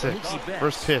bottom of the 6th.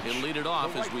 First pitch. Lead it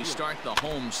off as we start the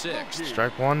home 6th.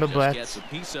 Strike 1 to Betts. Gets a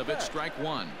piece of it. Strike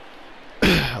 1.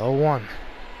 0-1.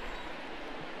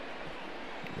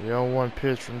 The 0-1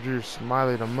 pitch from Drew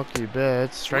Smiley to Mookie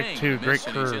Betts. Strike 2. Great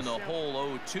curve. He's in the hole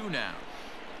 0-2 now.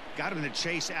 Got him to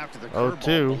chase after the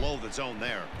curveball below the zone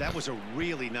there. That was a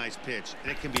really nice pitch.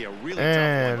 It can be a really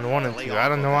and tough one. 1 and 2. I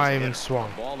don't know why I even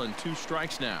swung. Ball and 2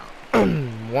 strikes now.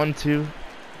 1-2.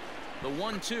 The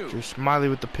 1-2. Drew Smiley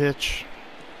with the pitch.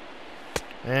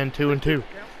 And 2 and 2.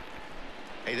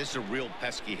 Hey, this is a real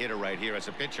pesky hitter right here. As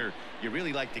a pitcher, you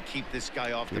really like to keep this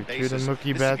guy off the 2-2 to bases.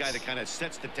 Mookie This is a Betts. guy that kind of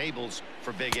sets the tables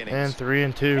for big innings. And 3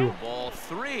 and 2. Ball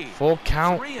 3. Full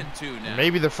count. 3 and 2 now.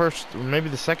 Maybe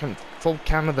the second full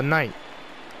count of the night.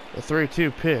 The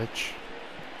 3-2 pitch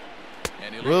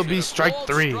will be strike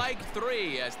 3. Strike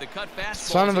 3 as the cut fastball.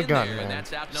 Son of a gun, man.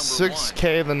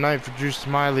 6K of the night for Drew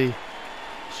Smiley.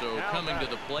 So coming to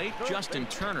the plate, Justin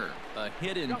Turner, a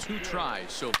hit in 2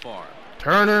 tries so far.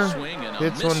 Turner Swing and a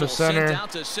hits one to missile out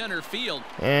to center field.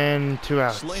 And 2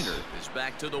 outs. Slater is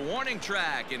back to the warning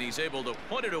track, and he's able to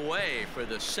put it away for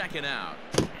the 2nd out.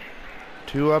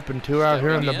 2 up and 2 out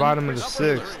here in the bottom of the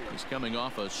 6th. He's coming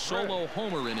off a solo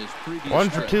homer in his previous 1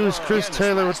 for 2 is Chris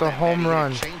Taylor with the home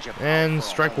run. And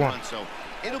strike 1. So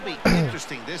it'll be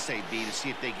interesting this AB to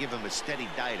see if they give him a steady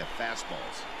diet of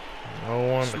fastballs.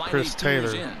 0-1 to Chris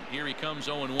Taylor. Here he comes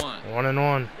 0-1.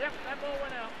 1-1.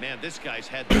 Man, this guy's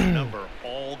had the number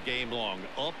all game long.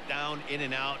 Up, down, in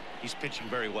and out. He's pitching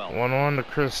very well. 1-1 to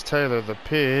Chris Taylor. The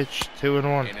pitch,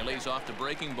 2-1. And he lays off the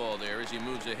breaking ball there as he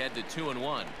moves ahead to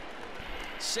 2-1.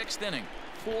 6th inning.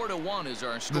 4-1 is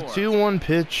our score. The 2-1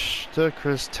 pitch to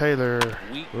Chris Taylor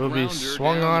will be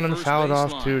swung on and fouled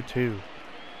off 2-2.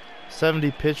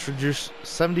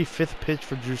 75th pitch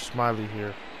for Drew Smiley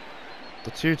here. The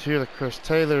 2-2 to Chris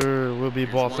Taylor will be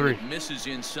ball 3. Misses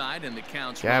inside and the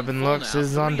count's Gavin Lux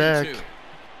is on deck.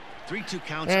 3-2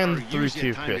 counts and are usually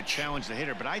a 3-2 time pitch. to challenge the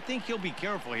hitter, but I think he'll be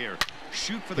careful here.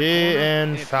 Shoot for the Hit corner,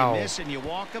 and if foul. you miss and you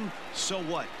walk him, so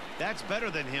what? That's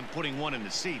better than him putting one in the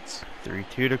seats.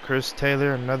 3-2 to Chris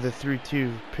Taylor. Another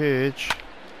 3-2 pitch.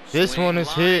 This one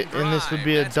is hit, and this would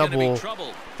be a double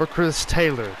for Chris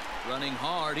Taylor. Running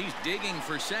hard, he's digging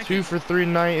for second. 2 for 3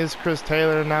 tonight is Chris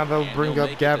Taylor. Now they'll bring up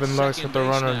Gavin Lux with the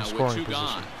runner in scoring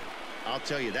position. I'll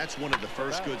tell you, that's one of the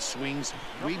first good swings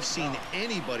we've seen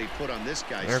anybody put on this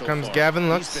guy. Here so comes far. Gavin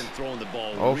Lux. He's been throwing the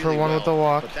ball 0 for really 1 with the well,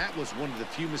 walk. but that was one of the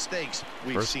few mistakes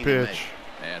we've First seen him make. pitch.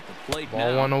 At the plate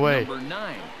Ball now, 1 away. number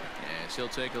 9. As he'll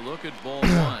take a look at ball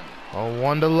 1.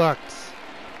 0-1 to Lux.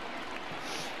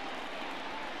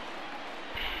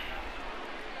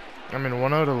 I mean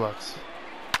 1-0 to Lux.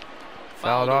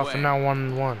 Fouled off away. and now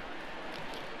 1-1.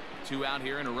 2 out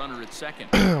here and a runner at second.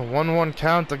 1-1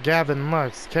 count to Gavin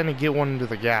Lux. Can he get one into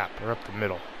the gap or up the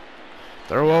middle?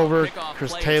 Throw over. Pickoff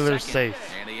Chris play at Taylor's second.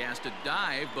 safe. And he has to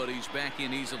dive, but he's back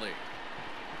in easily.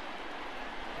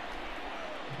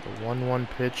 The 1-1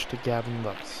 pitch to Gavin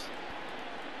Lux.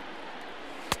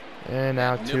 And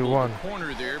now Nibbled 2-1. the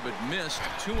corner there, but missed.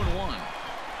 2-1.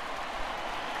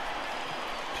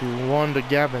 2-1 to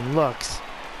Gavin Lux.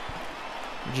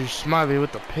 Drew Smiley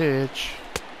with the pitch.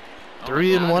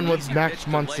 3-1 with Max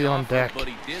Muncy on deck. But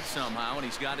he did somehow, and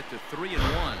he's got it to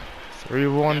 3-1.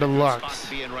 3-1 to Lux.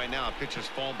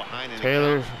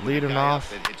 Taylor leading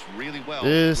off.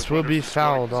 This will be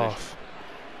fouled off.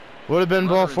 Would have been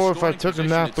ball 4 if I took him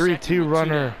now. 3-2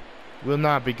 runner will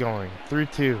not be going.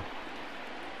 3-2.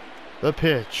 The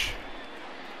pitch.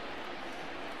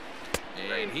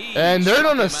 And they're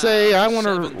gonna say, I want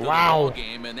to. Wow.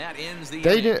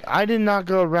 I did not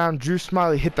go around. Drew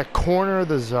Smiley hit the corner of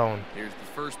the zone.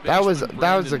 That was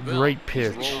a great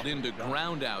pitch.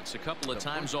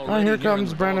 Oh, here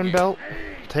comes Brandon Belt,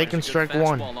 taking strike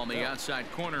one.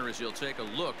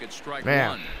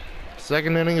 Man,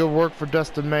 second inning of work for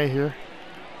Dustin May here.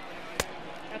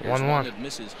 1-1.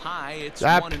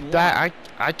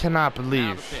 I cannot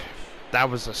believe that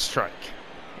was a strike.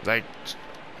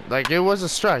 Like it was a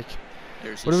strike,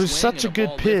 but it was such a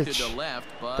good pitch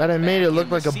that it made it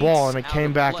look like a ball, and it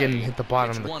came back and hit the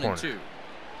bottom of the corner.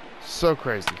 So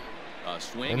crazy.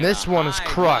 And this one is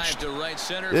crushed.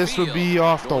 This would be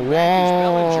off the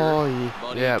wall.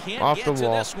 Yeah, off the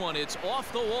wall.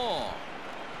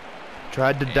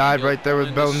 Tried to dive right there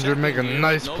with Bellinger, make a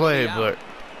nice play, but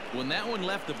when that one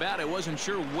left the bat, I wasn't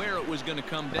sure where it was going to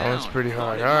come down. That was pretty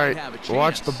hard. All right,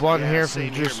 watch the bunt here from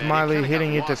Drew Smiley,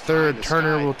 hitting it to third.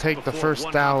 Turner will take the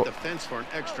first out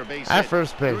at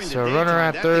first base. So runner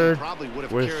at third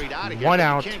with 1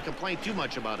 out.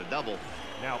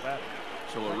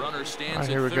 So a runner stands all right,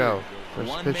 here we go.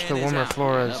 First pitch to Wilmer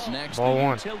Flores. Ball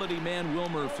 1. Utility man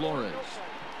Wilmer Flores.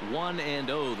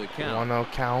 1-0 the count.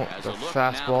 1-0 count. The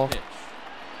fastball.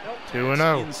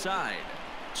 2-0. Inside.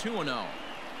 2-0.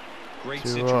 Great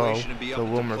situation to be up the at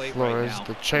the Wilmer plate Flores, right now.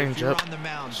 the changeup. On the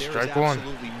mound, there Strike is one.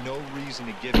 absolutely no reason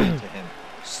to give in to him.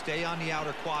 Stay on the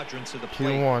outer quadrants of the plate.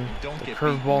 2-1. The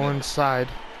curveball inside.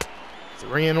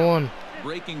 3-1.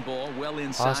 Breaking ball well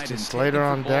inside. Austin Slater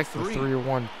on deck. The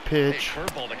 3-1 pitch.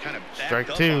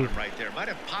 Strike 2.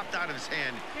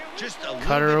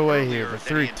 Cutter away here. The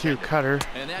 3-2 cutter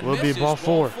will be ball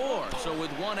 4.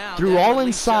 Threw all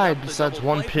inside besides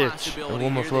one pitch, and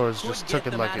Wilmer Flores just took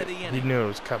it like he knew it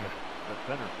was coming.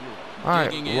 All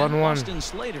right,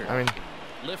 1-1. I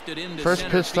mean, first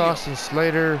pitch to Austin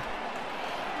Slater.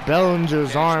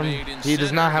 Bellinger's arm. He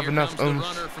does not have enough oomph,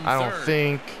 I don't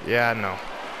think. Yeah, no.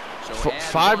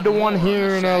 5-1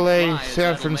 here in LA.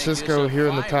 San Francisco here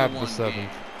in the top of the 7th.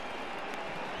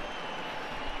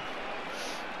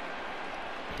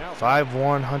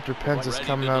 5-1. Hunter Pence is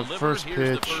coming up. First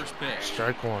pitch.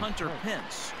 Strike 1. Hunter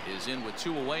Pence is in with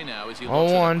 2 away now as he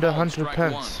 0-1 to Hunter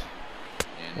Pence.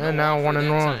 And now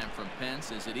 1-1.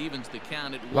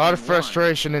 A lot of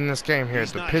frustration in this game here.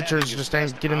 The pitchers just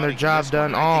ain't getting their job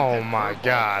done. Oh my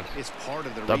God.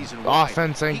 The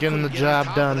offense ain't getting the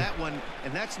job done.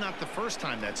 And that's not the first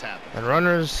time that's happened. And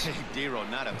runners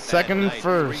second and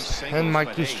first. And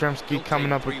Mike Yastrzemski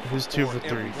coming up with his 2 for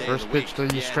 3. First pitch to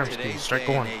Yastrzemski. Strike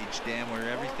 1.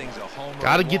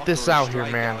 Gotta get this out here,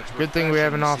 man. Good thing we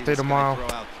have an off day tomorrow.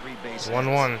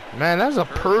 1-1. Man, that's a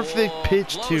perfect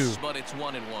pitch too.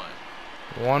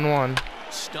 1-1.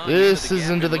 This is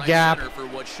into the gap,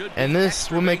 and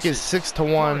this will make it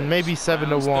 6-1, maybe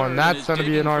 7-1. That's gonna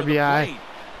be an RBI.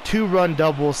 2-run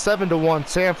double, 7-1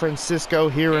 San Francisco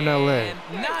here in LA.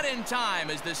 Not in time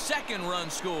as the second run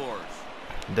scores.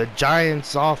 The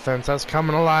Giants offense that's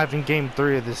coming alive in game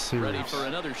 3 of this series. Ready for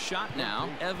another shot now.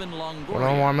 Evan Longoria.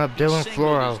 1-1 up, Dylan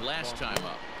Floro. Last time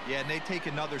up. Yeah, and they take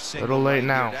another single. Little late right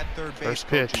now. That third base first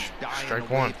pitch. Strike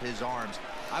 1. His arms.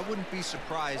 I wouldn't be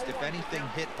surprised if anything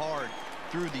hit hard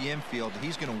through the infield.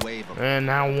 He's going to wave them. And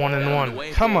now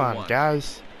 1-1. Come on,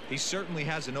 guys. He certainly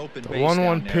has an open base.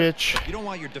 1-1 pitch. You don't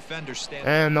want your defender standing.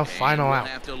 And the final out.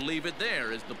 Have to leave it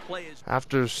there as the play is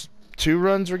after 2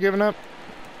 runs were given up.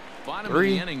 Bottom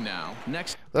 3. of the inning now.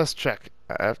 Next. Let's check.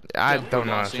 I don't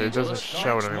know actually. It doesn't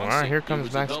show it anymore. All right, here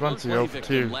comes Max Muncy, 0 for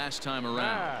 2. Last time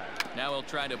around. Now he'll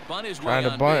try to bunt his way Trying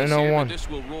to on bunt base in here, 0-1. but this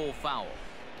will roll foul.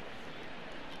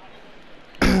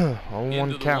 0-1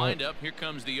 Into the count. windup, here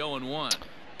comes the 0-1.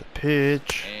 The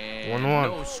pitch. And 1-1.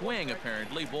 no swing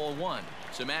apparently. Ball 1.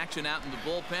 Some action out in the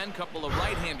bullpen. Couple of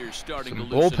right-handers starting to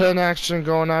loosen Bullpen up. action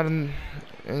going out in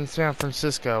San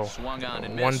Francisco. Swung on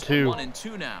and missed. 1-2.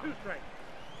 1-2 now.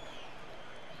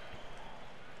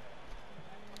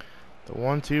 The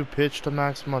 1-2 pitch to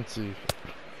Max Muncy.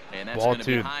 And that's Ball gonna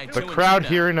be 2. high, The 2-2 crowd now.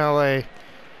 here in LA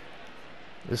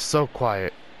is so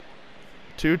quiet.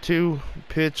 2-2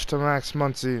 pitch to Max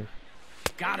Muncy.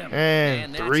 Got him.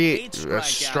 And that's 3 8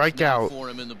 strikeout. for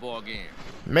him in the ball game.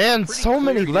 Man, Pretty so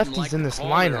many clear he didn't lefties like in the this call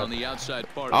there lineup. on the outside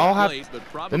part of I'll the have plate, but the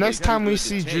probably next time we good to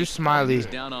see take. Drew Smiley, He's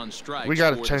down on strikes we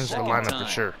gotta for change the second lineup time.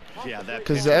 for sure. Yeah, that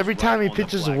Because pitch every was time right he on the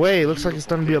pitches flag. away, it looks like it's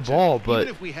Beautiful gonna be a pitch. ball, Even but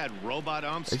if we had robot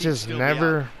umps, it he'd just still be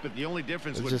never- out. But the only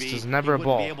difference it would just be is never he a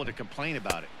wouldn't be ball. able to complain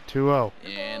about it. 2-0.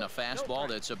 And a fastball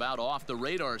that's about off the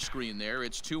radar screen there.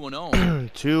 It's 2-0.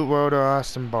 2-0 to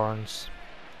Austin Barnes.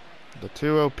 The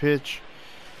 2-0 pitch.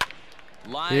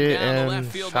 Line Hit down the and left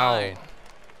field foul. line.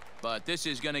 But this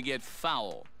is going to get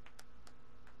foul.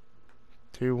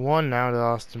 2-1 now to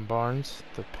Austin Barnes.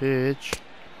 The pitch.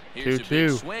 Here's a big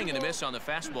 2-2. swing and a miss on the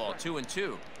fastball.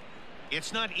 2-2.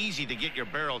 It's not easy to get your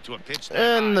barrel to a pitch that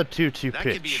And high. the 2-2 That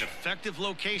could be an pitch. effective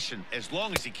location as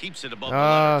long as he keeps it above the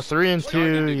letters. 3-2,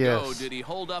 Starting to go. yes. Did he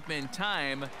hold up in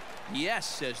time? Yes,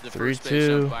 says the 3-2. first base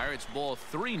umpire. It's ball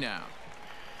 3 now.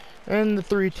 And the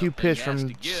 3-2 Something pitch has from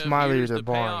to give. Smiley Here's to the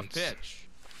payoff Barnes. pitch.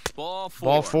 Ball 4.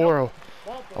 Ball 4.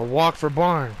 A walk for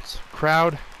Barnes.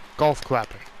 Crowd golf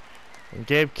clapping. And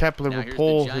Gabe Kepler Now will here's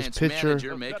pull the his Giants pitcher.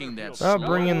 manager making that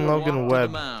Bring in slow Logan walk to the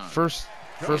Webb. mound. First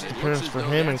And it looks appearance as for though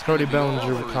him, and that's Cody gonna be all Bellinger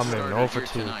for will his come in. starter 0 for here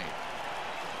 2. tonight.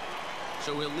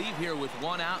 So he'll leave here with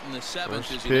 1 out in the 7th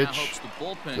First as he now pitch hopes the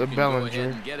bullpen to can go Bellinger.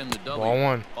 ahead and get him the W. Ball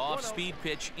 1. Off-speed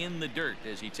pitch in the dirt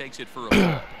as he takes it for a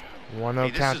ball. 1-0 Hey,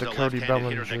 this count is to a Cody left-handed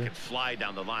hitter that Bellinger. can fly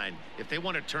down the line. If they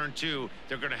want to turn 2,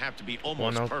 they're going to have to be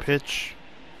almost 1-0 perfect. pitch.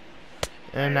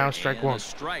 And now strike And 1. a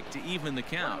strike to even the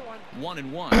count.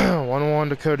 1-1. 1-1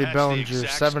 to Cody That's the Bellinger.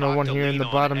 exact 7-1 spot here to in the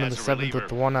lean bottom on of the as a 7th reliever. with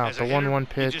the 1 out. As a The hitter, 1-1 you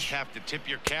pitch. just have to tip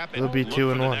your cap and It'll be look 2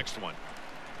 for and the 1. next one.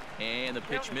 And the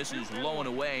pitch misses low and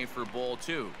away for ball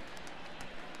 2.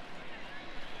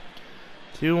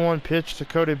 2-1 pitch to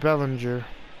Cody Bellinger.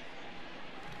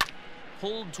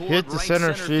 Pulled toward Hit the right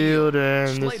center field, and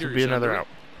this Slater's will be another under it.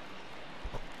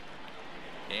 out.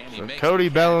 And he So makes Cody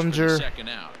the catch for the Bellinger. second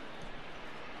out.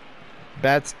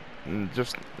 Bats,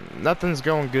 just nothing's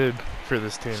going good for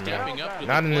this team, Stepping man. up to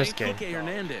Not the in this plate, game. Kike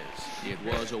Hernandez. It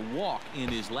was a walk in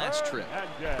his last trip.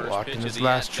 First Walk pitch in of his the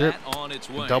last trip. at-bat on its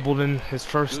way. Doubled in his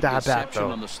first Good at bat reception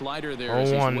though. on the slider there as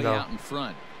he's 0-1 way though. out in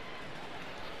front.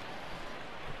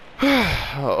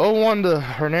 0-1 to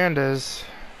Hernandez.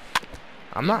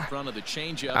 I'm In not. front of the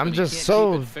changeup, I'm and he just can't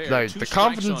so keep it fair. like 2 the strikes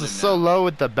confidence on is him so now. low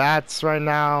with the bats right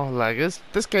now. Like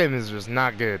this game is just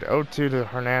not good. 0-2 to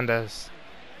Hernandez.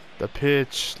 The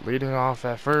pitch leading off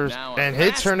at first Now a and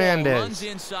hits fastball Hernandez. runs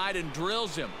inside and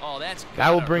drills him. Oh, that's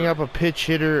That will gotta bring hurt. up a pitch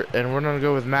hitter, and we're gonna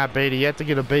go with Matt Beatty. You have to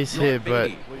get a base hit, but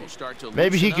Beatty will start to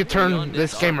maybe he loosen could up turn beyond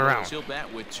this his game arm around. He'll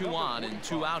bat with 2 on and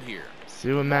 2 out here.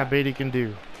 see what Matt Beatty can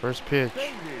do. First pitch.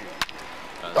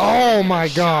 A Oh my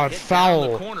shot God, hit down the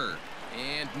foul. corner,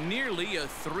 and nearly a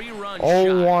 3-run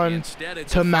 0-1 shot. Instead,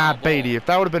 it's to a foul Matt ball. Beatty. If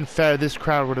that would have been fair, this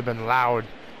crowd would have been loud,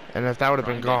 and if that would have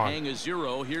been Trying to gone. hang a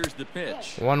 0, here's the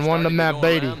pitch. 1-1 to Starting Matt go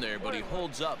Beatty. around there, but he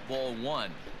holds up ball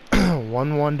 1.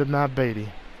 1-1 to Matt Beatty.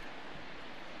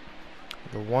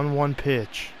 The 1-1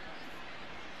 pitch.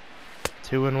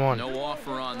 2-1. No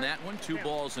offer on that one. 2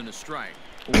 balls and a strike.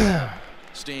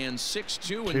 Stands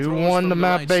 6-2 and 2-1 throws from to the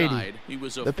Matt right Beatty. side. He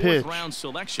was a The pitch. 4th-round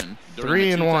selection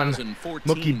during the 3-1.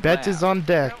 2014 Mookie Betts is draft. on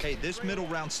deck. Hey, this middle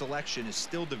round selection is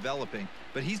still developing,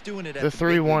 but he's doing it at The the big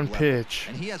 3-1 league level, pitch.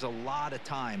 and he has a lot of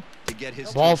time to get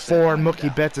his Ball skill set 4, and ironed Mookie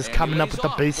out. Betts is And he coming up lays with the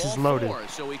off bases ball loaded. 4,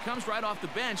 so he comes right off the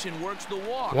bench and works the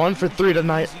walk. 1 for 3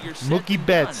 tonight. Easier said Mookie than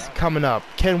Betts done. coming up.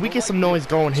 Can we get some noise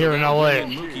going So here in that'll LA?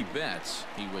 bring in Mookie Betts.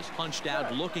 He was punched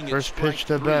out looking First at strike pitch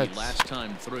to 3 Betts. last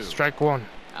time through. Strike 1.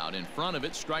 Out in front of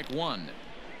it, strike 1.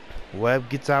 Webb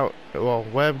gets out. Well,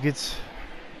 Webb gets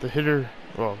the hitter.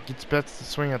 Well, gets Betts to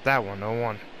swing at that one.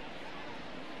 0-1.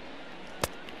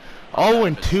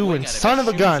 0-2 and son of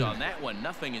a gun. On that one,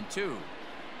 0-2.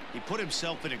 He put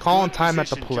himself in a Calling good time at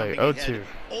the position, plate. jumping 0-2.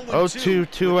 ahead. 0-2, 2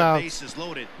 with the outs. Bases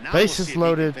loaded. Now we'll see Bases if he can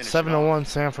loaded. finish it 7-1 off.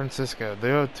 San Francisco. The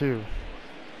 0-2.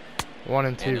 1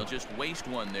 and And he'll 2. just waste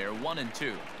one there,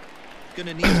 1-2. Going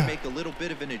to need to make a little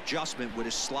bit of an adjustment with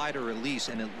his slider release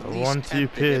and at The least 1-2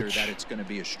 tempt the hitter pitch. that it's going to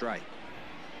be a strike.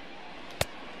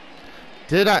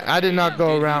 I did not go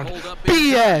Did he around. hold up in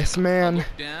BS, time? man. Look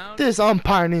down. This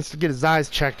umpire needs to get his eyes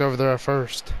checked over there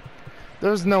first.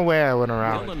 There's no way I went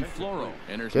around. Dylan Floro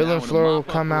enters Dylan now in a Floro will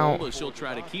mop-up come role out. as he'll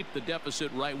try to keep the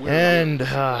deficit right where And it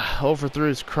is. over 3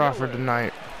 is Crawford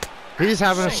tonight. He's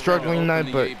having a struggling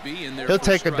night, but he'll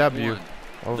take a W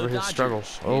over his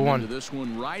struggles. 0-1. This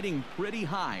one riding pretty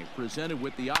high, presented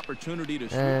with the opportunity to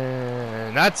shoot.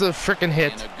 And that's a freaking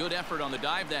hit. And a good effort on the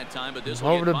dive that time, but this will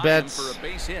Over get to by him Betts. for a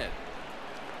base hit.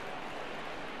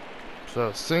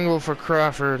 So single for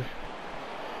Crawford.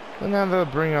 And now they'll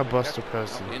bring up Buster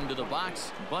Posey. Into the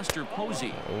box, Buster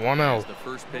Posey. 1-0. The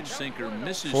first pitch sinker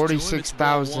misses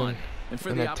 46,000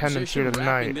 in attendance here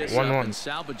tonight. 1-1.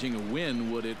 Salvaging a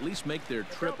win would at least make their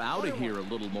trip out of here a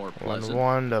little more pleasant.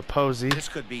 1-1 to Posey. This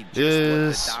could be just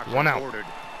is what the 1 doctor out. ordered.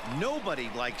 Nobody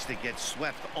likes to get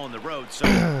swept on the road, so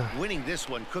winning this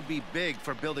one could be big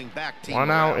for building back team 1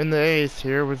 morale. out in the 8th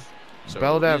here with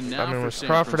Belt with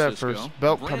Crawford at first.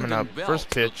 Belt coming up. First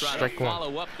pitch, strike 1.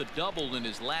 Follow up the double in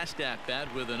his last at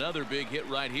bat with another big hit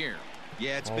right here.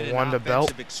 Yeah, it's been one an to Belt.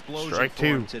 offensive explosion Strike for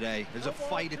him 2. today. There's a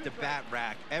fight at the bat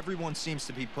rack. Everyone seems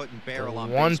to be putting barrel on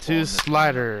 1-2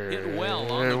 slider. Hit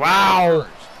well on the Wow.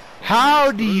 first.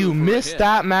 How do you Through for a miss hit.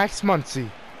 that, Max Muncy?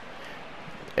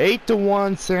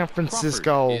 8-1 San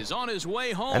Francisco. Crawford is on his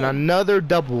way home. And another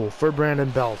double for Brandon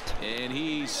Belt. And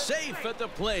he's safe at the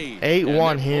plate.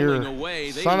 8-1 And they're here. pulling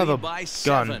away. They Son of lead a by gun.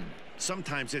 7.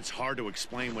 Sometimes it's hard to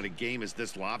explain when a game is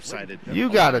this lopsided. You A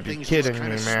lot gotta of be things kidding just me,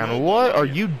 kinda man. snowball What are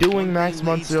here. you doing, One Max thing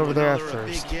leads Muncy, to over there at another, a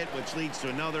big first? hit, which leads to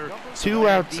another. 2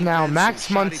 outs now. Max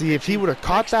Muncy, if he would have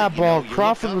caught that ball,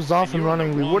 Crawford was off and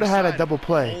running, we would have had a double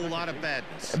play. Whole lot of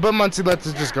badness. But Muncy lets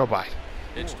it just go by.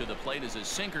 Pitch to the plate is a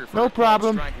sinker for No a called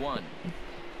problem. strike 1.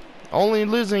 Only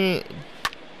losing,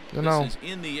 you know. This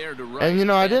is in the air to right. And you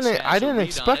know, I Betts didn't has a read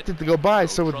expect on it to go by.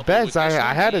 So with trouble Betts, with this I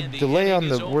one, had a and the delay on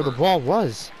inning the is where the over. ball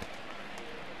was.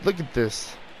 Look at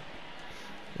this.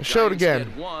 Show it Giants again.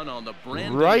 get one on the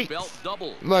Brandon Right. Belt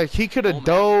double. Like he could have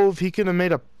dove. He could have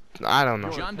made a. I don't know.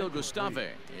 John Do Gustave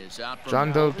is out from John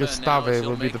Do the bullpen now Gustave as he'll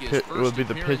will be make the his first the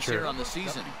appearance pitcher. here on the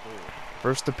season.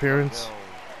 First appearance.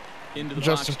 Into the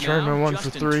Justin box Turner, now, 1 for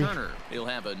Justin 3. Turner. He'll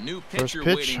have a new First pitcher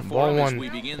pitch, waiting for ball him as 1. we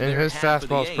begin And their his half of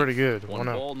the fastball's eighth. pretty good. 1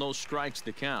 1-0. ball, no strikes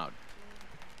to count.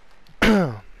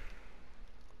 1-0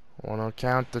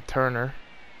 count to Turner.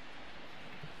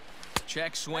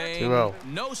 Check swing. 2-0.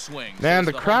 No swing. Man,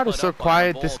 Says the crowd is home so put up on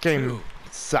quiet. ball This game 2.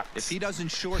 If sucks. he doesn't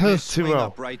shorten his swing 2-0.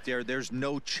 up right there, there's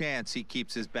no chance he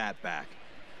keeps his bat back.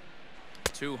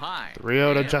 Too high.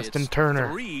 3-0 to And Justin it's Turner.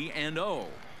 3-0.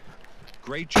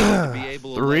 Great job to be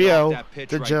able to let 3-0 off that pitch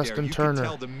to right Justin there. You Turner. can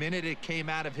tell the minute it came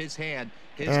out of his hand,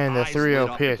 his And the eyes 3-0 lit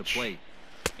up at the pitch. plate.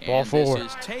 Ball And this 4.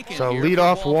 is taken So here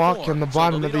leadoff for ball walk 4. in the So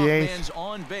bottom of the leadoff 8th. man's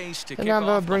on base to And kick now they'll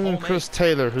off the bring in home Chris 8th.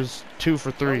 Taylor, who's 2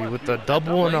 for 3 with a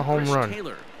double and a home Chris run.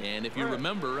 Taylor. And if you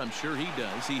remember, I'm sure he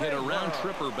does, he hit a round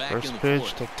tripper back First in the pitch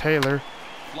fourth. to Taylor.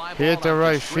 Fly Hit ball the out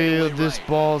right straightaway field. This right.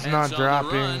 ball's Heads not on the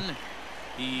dropping. run.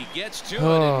 He gets to it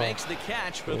Oh. and makes the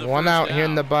catch for the 1 first out here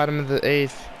in the down. bottom of the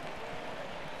 8th.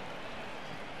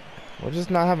 We're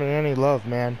just not having any love,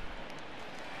 man.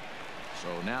 So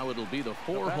now it'll be the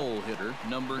 4-hole hitter,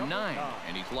 number 9.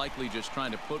 And he's likely just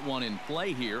trying to put one in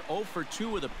play here. 0 for 2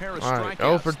 with a pair of All strikeouts right,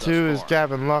 0 for 2 thus is far.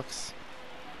 Gavin Lux.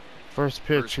 First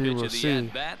pitch First he pitch will of the see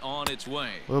at-bat on its way.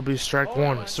 will be strike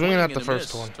 1. Swinging at the and a first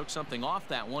miss. one. Took something off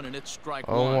that one, and it's strike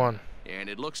 0-1. And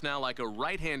it looks now like a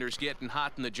right-hander's getting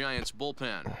hot in the Giants'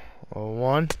 bullpen.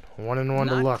 0-1. 1-1 to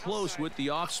Not Lux. close with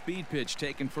the off-speed pitch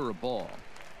taken for a ball.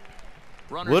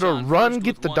 Runners Would a on run first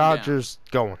get with the one down. Dodgers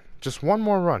going? Just one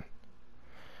more run.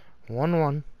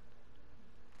 1-1.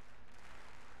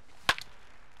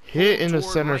 Hit into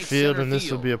Toward center right field, center and this will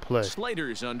field. be a play.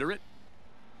 Slater's under it.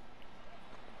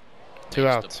 2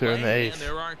 Makes outs the here in the play, 8th. And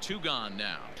there are 2 gone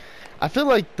now. I feel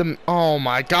like the oh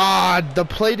my god, the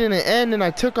play didn't end and I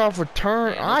took off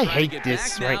return. And I they're trying to hate get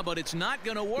this. back Right? now, but it's not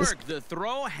going to work. The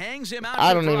throw hangs him out.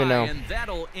 I to don't even dry, know. And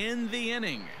that'll end the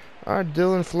inning. All right,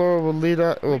 Dylan Flora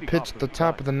will pitch the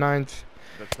top of the 9th.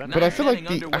 But I feel like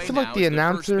the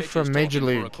announcer from Major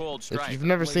League. If you've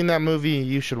never seen that movie,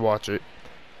 you should watch it.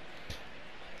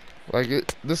 Like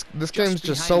this game's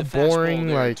just so boring.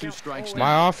 Like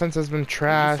my offense has been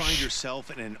trash.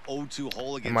 And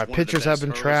my pitchers have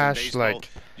been trash. Like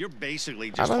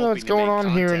I don't know what's going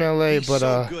on here in LA, but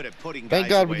thank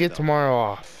God we get tomorrow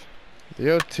off. The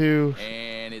 0-2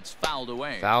 and it's fouled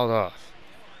away. fouled off.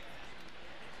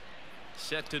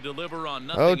 Set to deliver on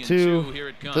nothing and 2. Here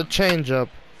it 0-2 comes. the changeup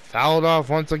fouled off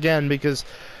once again because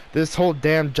this whole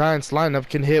damn Giants lineup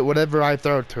can hit whatever I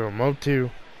throw to them. 0-2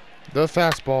 the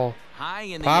fastball High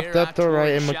in the popped air, up out the right,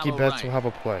 towards and Mookie shallow Betts right. will have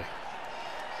a play.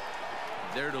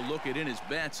 There to look at in his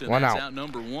bets, and 1 that's out. out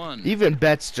number 1. Even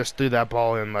Betts just threw that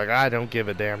ball in. Like I don't give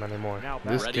a damn anymore.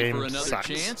 This Ready for game another sucks.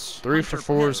 chance? 3 for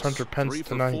 4 is Pence. Hunter Pence 3 for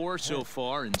tonight. 4 so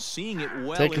far, and seeing it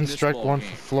well Taking in this strike ball 1 game.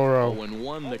 for Floro.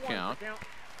 0-1 the count,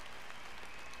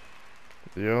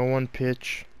 The 0-1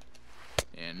 pitch.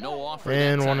 and no offer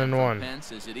And that time 1-1. from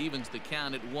Pence as it evens the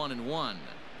count at 1-1.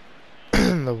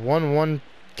 The 1-1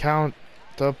 count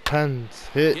The Pens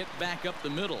hit. Back up the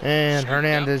middle. And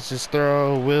Hernandez's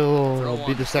throw will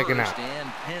be the second out.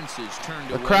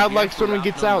 The crowd likes when we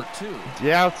gets out.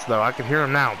 The outs, though. I can hear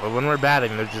them now. But when we're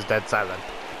batting, they're just dead silent.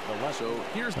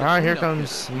 All right, here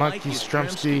comes Mikey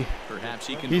Strumsky.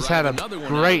 He's had a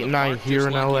great night here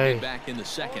in LA.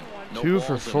 2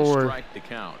 for 4.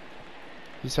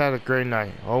 He's had a great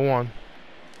night. 0-1.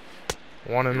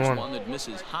 1-1. One that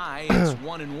misses high. It's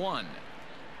 1-1.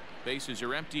 Bases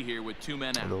are empty here with 2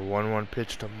 men out. The 1-1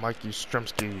 pitch to Mikey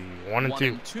Strumsky.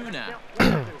 1-2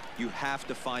 now. You have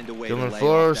to find a way Dylan to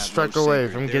Flores struck away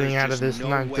from getting out of this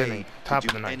 9th inning. Top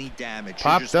of the ninth.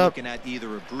 Popped up.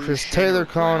 Chris Taylor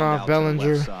calling off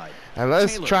Bellinger. And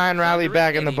let's try and rally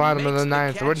back in the bottom of the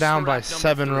 9th. We're down by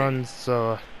 7 runs,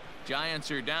 so Giants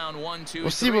are down 1-2.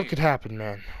 we'll see what could happen,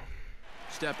 man.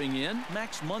 Stepping in,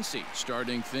 Max Muncy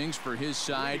starting things for his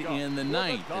side in the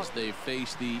 9th as they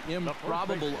face the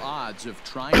improbable odds of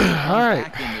trying to come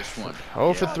back in this one.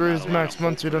 0 for 3 is Max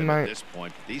Muncy tonight.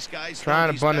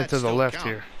 Trying to bunt it to the left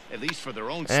here. At least for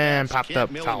their own and stats, popped up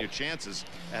foul. your chances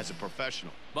as a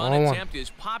professional. Bunt attempt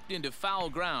is popped into foul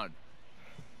ground.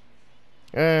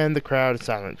 And the crowd is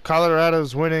silent.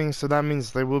 Colorado's winning, so that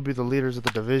means they will be the leaders of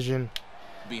the division.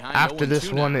 After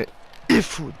this one,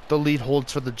 if the lead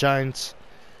holds for the Giants.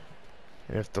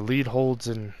 And if the lead holds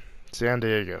in San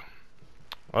Diego.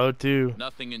 0-2.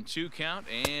 Nothing in 2 count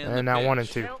and now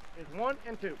 1-2.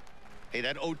 Hey,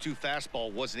 that 0-2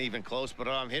 fastball wasn't even close, but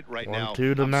I'm hit right now.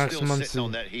 1-2 to Max still sitting on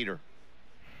Muncy. that heater.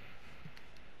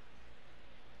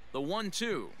 The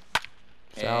 1-2.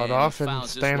 Fouled off and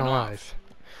staying alive.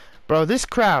 Bro, this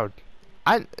crowd,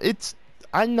 I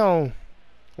know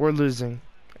we're losing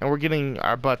and we're getting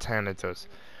our butts handed to us.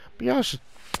 But y'all should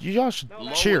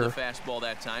cheer.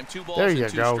 There you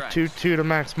go. 2-2 to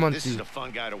Max Muncy. This is a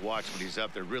fun guy to watch when he's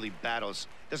up there. Really battles.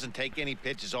 Doesn't take any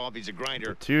pitches off. He's a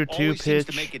grinder. 2-2 pitch. Seems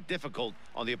to make it difficult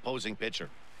on the opposing pitcher.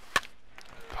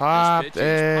 Popped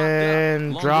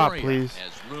and drop, please.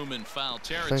 Room in foul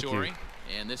Thank territory,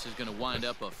 you. and this is going to wind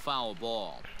up a foul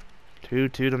ball.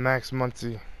 2-2 to Max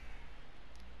Muncy.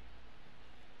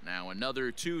 Now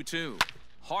another 2-2.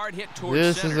 Hard hit towards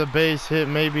This center. is a base hit,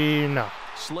 maybe no.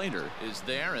 Slater is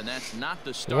there, and that's not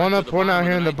the start. 1 up, 1 out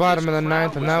here in the bottom of the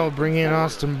 9th, and that will bring in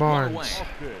Austin Barnes.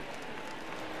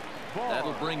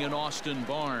 That'll bring in Austin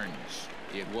Barnes.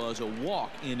 It was a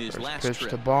walk in his last Pitch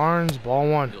trip. to Barnes, ball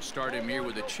 1. He'll start him here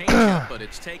with a changeup, but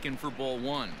it's taken for ball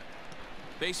 1.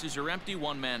 Bases are empty,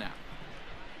 1 man out.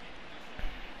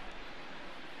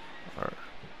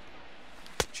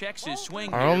 Checks his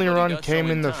swing. Our only run came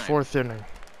in the 4th inning.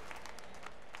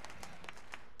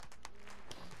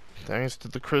 Thanks to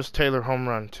the Chris Taylor home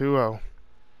run, 2-0.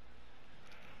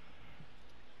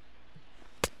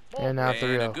 And now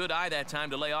 3-0. A good eye that time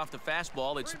to lay off the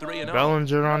fastball. It's 3-0.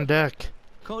 Bellinger on deck.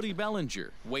 Cody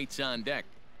Bellinger waits on deck.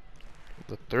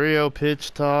 The 3-0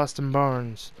 pitch to Austin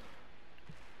Barnes.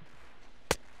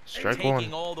 Strike Taking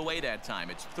 1. all the way that time.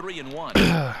 It's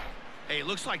 3-1. Hey, it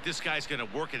looks like this guy's going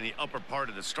to work in the upper part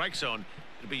of the strike zone.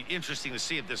 It'll be interesting to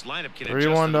see if this lineup can adjust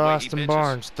 3-1 to to the way he Austin pitches.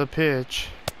 Barnes. The pitch.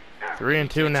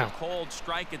 3-2 now. A cold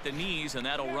strike at the knees, and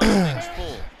that'll run things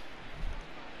full.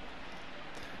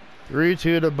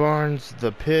 3-2 to Barnes.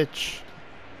 The pitch.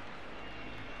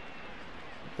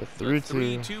 The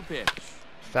 3-2. 3-2 pitch.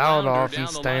 Fouled Grounder off down and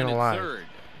the staying line at alive. third.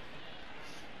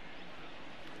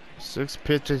 6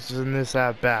 pitches in this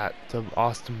at bat to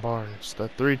Austin Barnes. The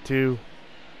 3-2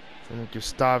 from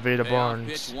Gustave to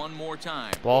Barnes. Pitch one more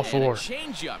time. Ball And 4. a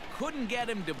changeup couldn't get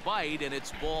him to bite, and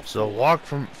it's ball 4. So walk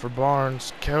for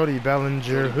Barnes. Cody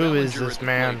Bellinger. Who is Bellinger this at the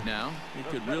man? plate now. He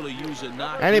could really use a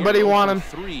knock. Anybody here. want 0 him?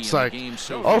 for 3 It's in the like game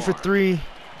so 0 for far. 3.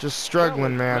 Just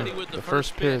struggling, man. Ready with The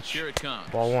first pitch. Here it comes.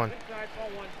 Ball 1.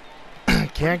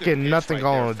 Can't get nothing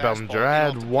going with Bellinger. I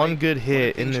had one good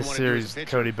hit in this series with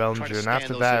Cody Bellinger, and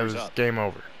after that it was game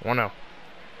over. 1-0.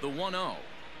 The 1-0.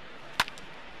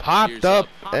 Popped Here's a up,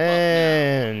 pop-up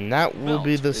and that will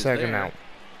be Belt the is second there. out.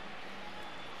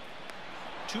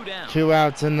 2 down. 2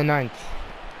 outs in the 9th.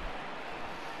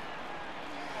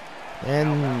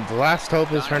 And the last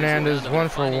hope is Hernandez 1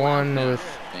 for 1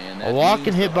 with a walk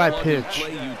and hit by pitch.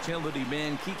 Utility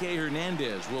man Kike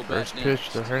Hernandez will First bat pitch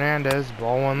next. to Hernandez,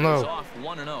 ball 1 He's low. off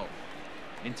 1-0.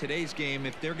 In today's game,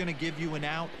 if they're going to give you an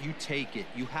out, you take it.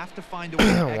 You have to find a way to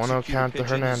 1-0 execute count a to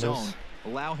pitch in the Hernandez. zone.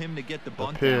 Allow him to get the The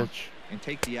bunt down pitch, and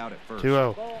take the out at first.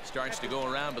 2-0. Starts to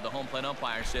go around, but the home plate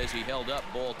umpire says he held up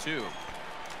ball 2.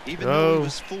 Even though he Go.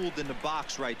 was fooled in the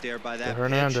box right there by that pitch,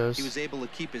 Hernandez. he was able to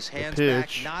keep his hands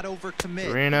pitch. back, not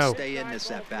overcommit, 3-0. and stay in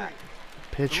this at bat.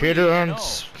 Pitch hitter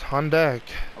on deck.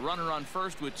 A runner on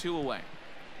first with 2 away.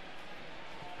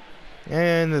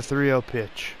 And the 3-0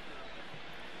 pitch.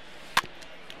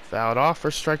 Fouled off for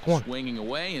strike one. Swinging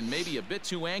away and maybe a bit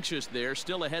too anxious there.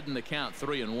 Still ahead in the count,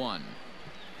 3-1.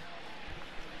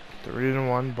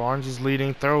 3-1. Barnes is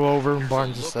leading. Throw over.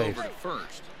 Barnes is safe. Over to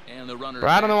first, and the runner But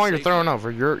I don't know why you're safely. throwing over.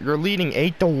 You're leading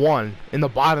 8-1 in the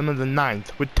bottom of the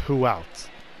ninth with 2 outs.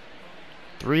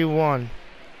 3-1.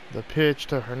 The pitch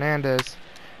to Hernandez.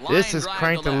 This is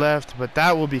cranked to left, but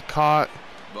that will be caught.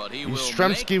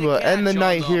 Yastrzemski will end the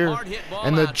night here,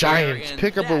 and the Giants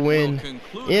pick up a win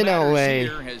in LA.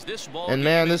 And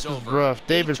man, this was rough.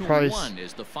 David Price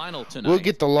will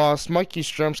get the loss. Mike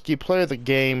Yastrzemski, player of the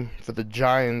game for the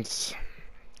Giants,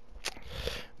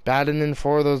 batting in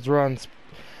 4 of those runs.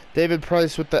 David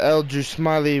Price with the L. Drew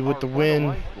Smiley with the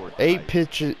win. 8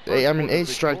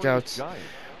 strikeouts.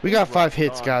 We got 5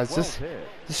 hits, guys.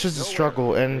 This was a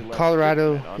struggle, and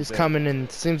Colorado is coming, and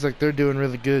it seems like they're doing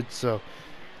really good. So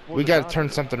we got to turn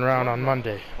something around on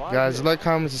Monday. Guys, like,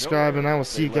 comment, subscribe, and I will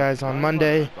see you guys on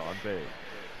Monday.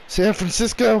 San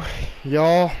Francisco,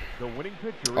 y'all,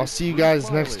 I'll see you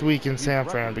guys next week in San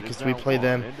Fran because we play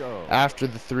them after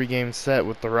the 3-game set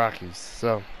with the Rockies.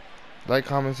 So, like,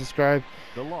 comment, subscribe,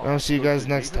 and I'll see you guys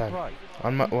next time.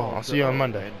 I'll see you on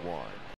Monday.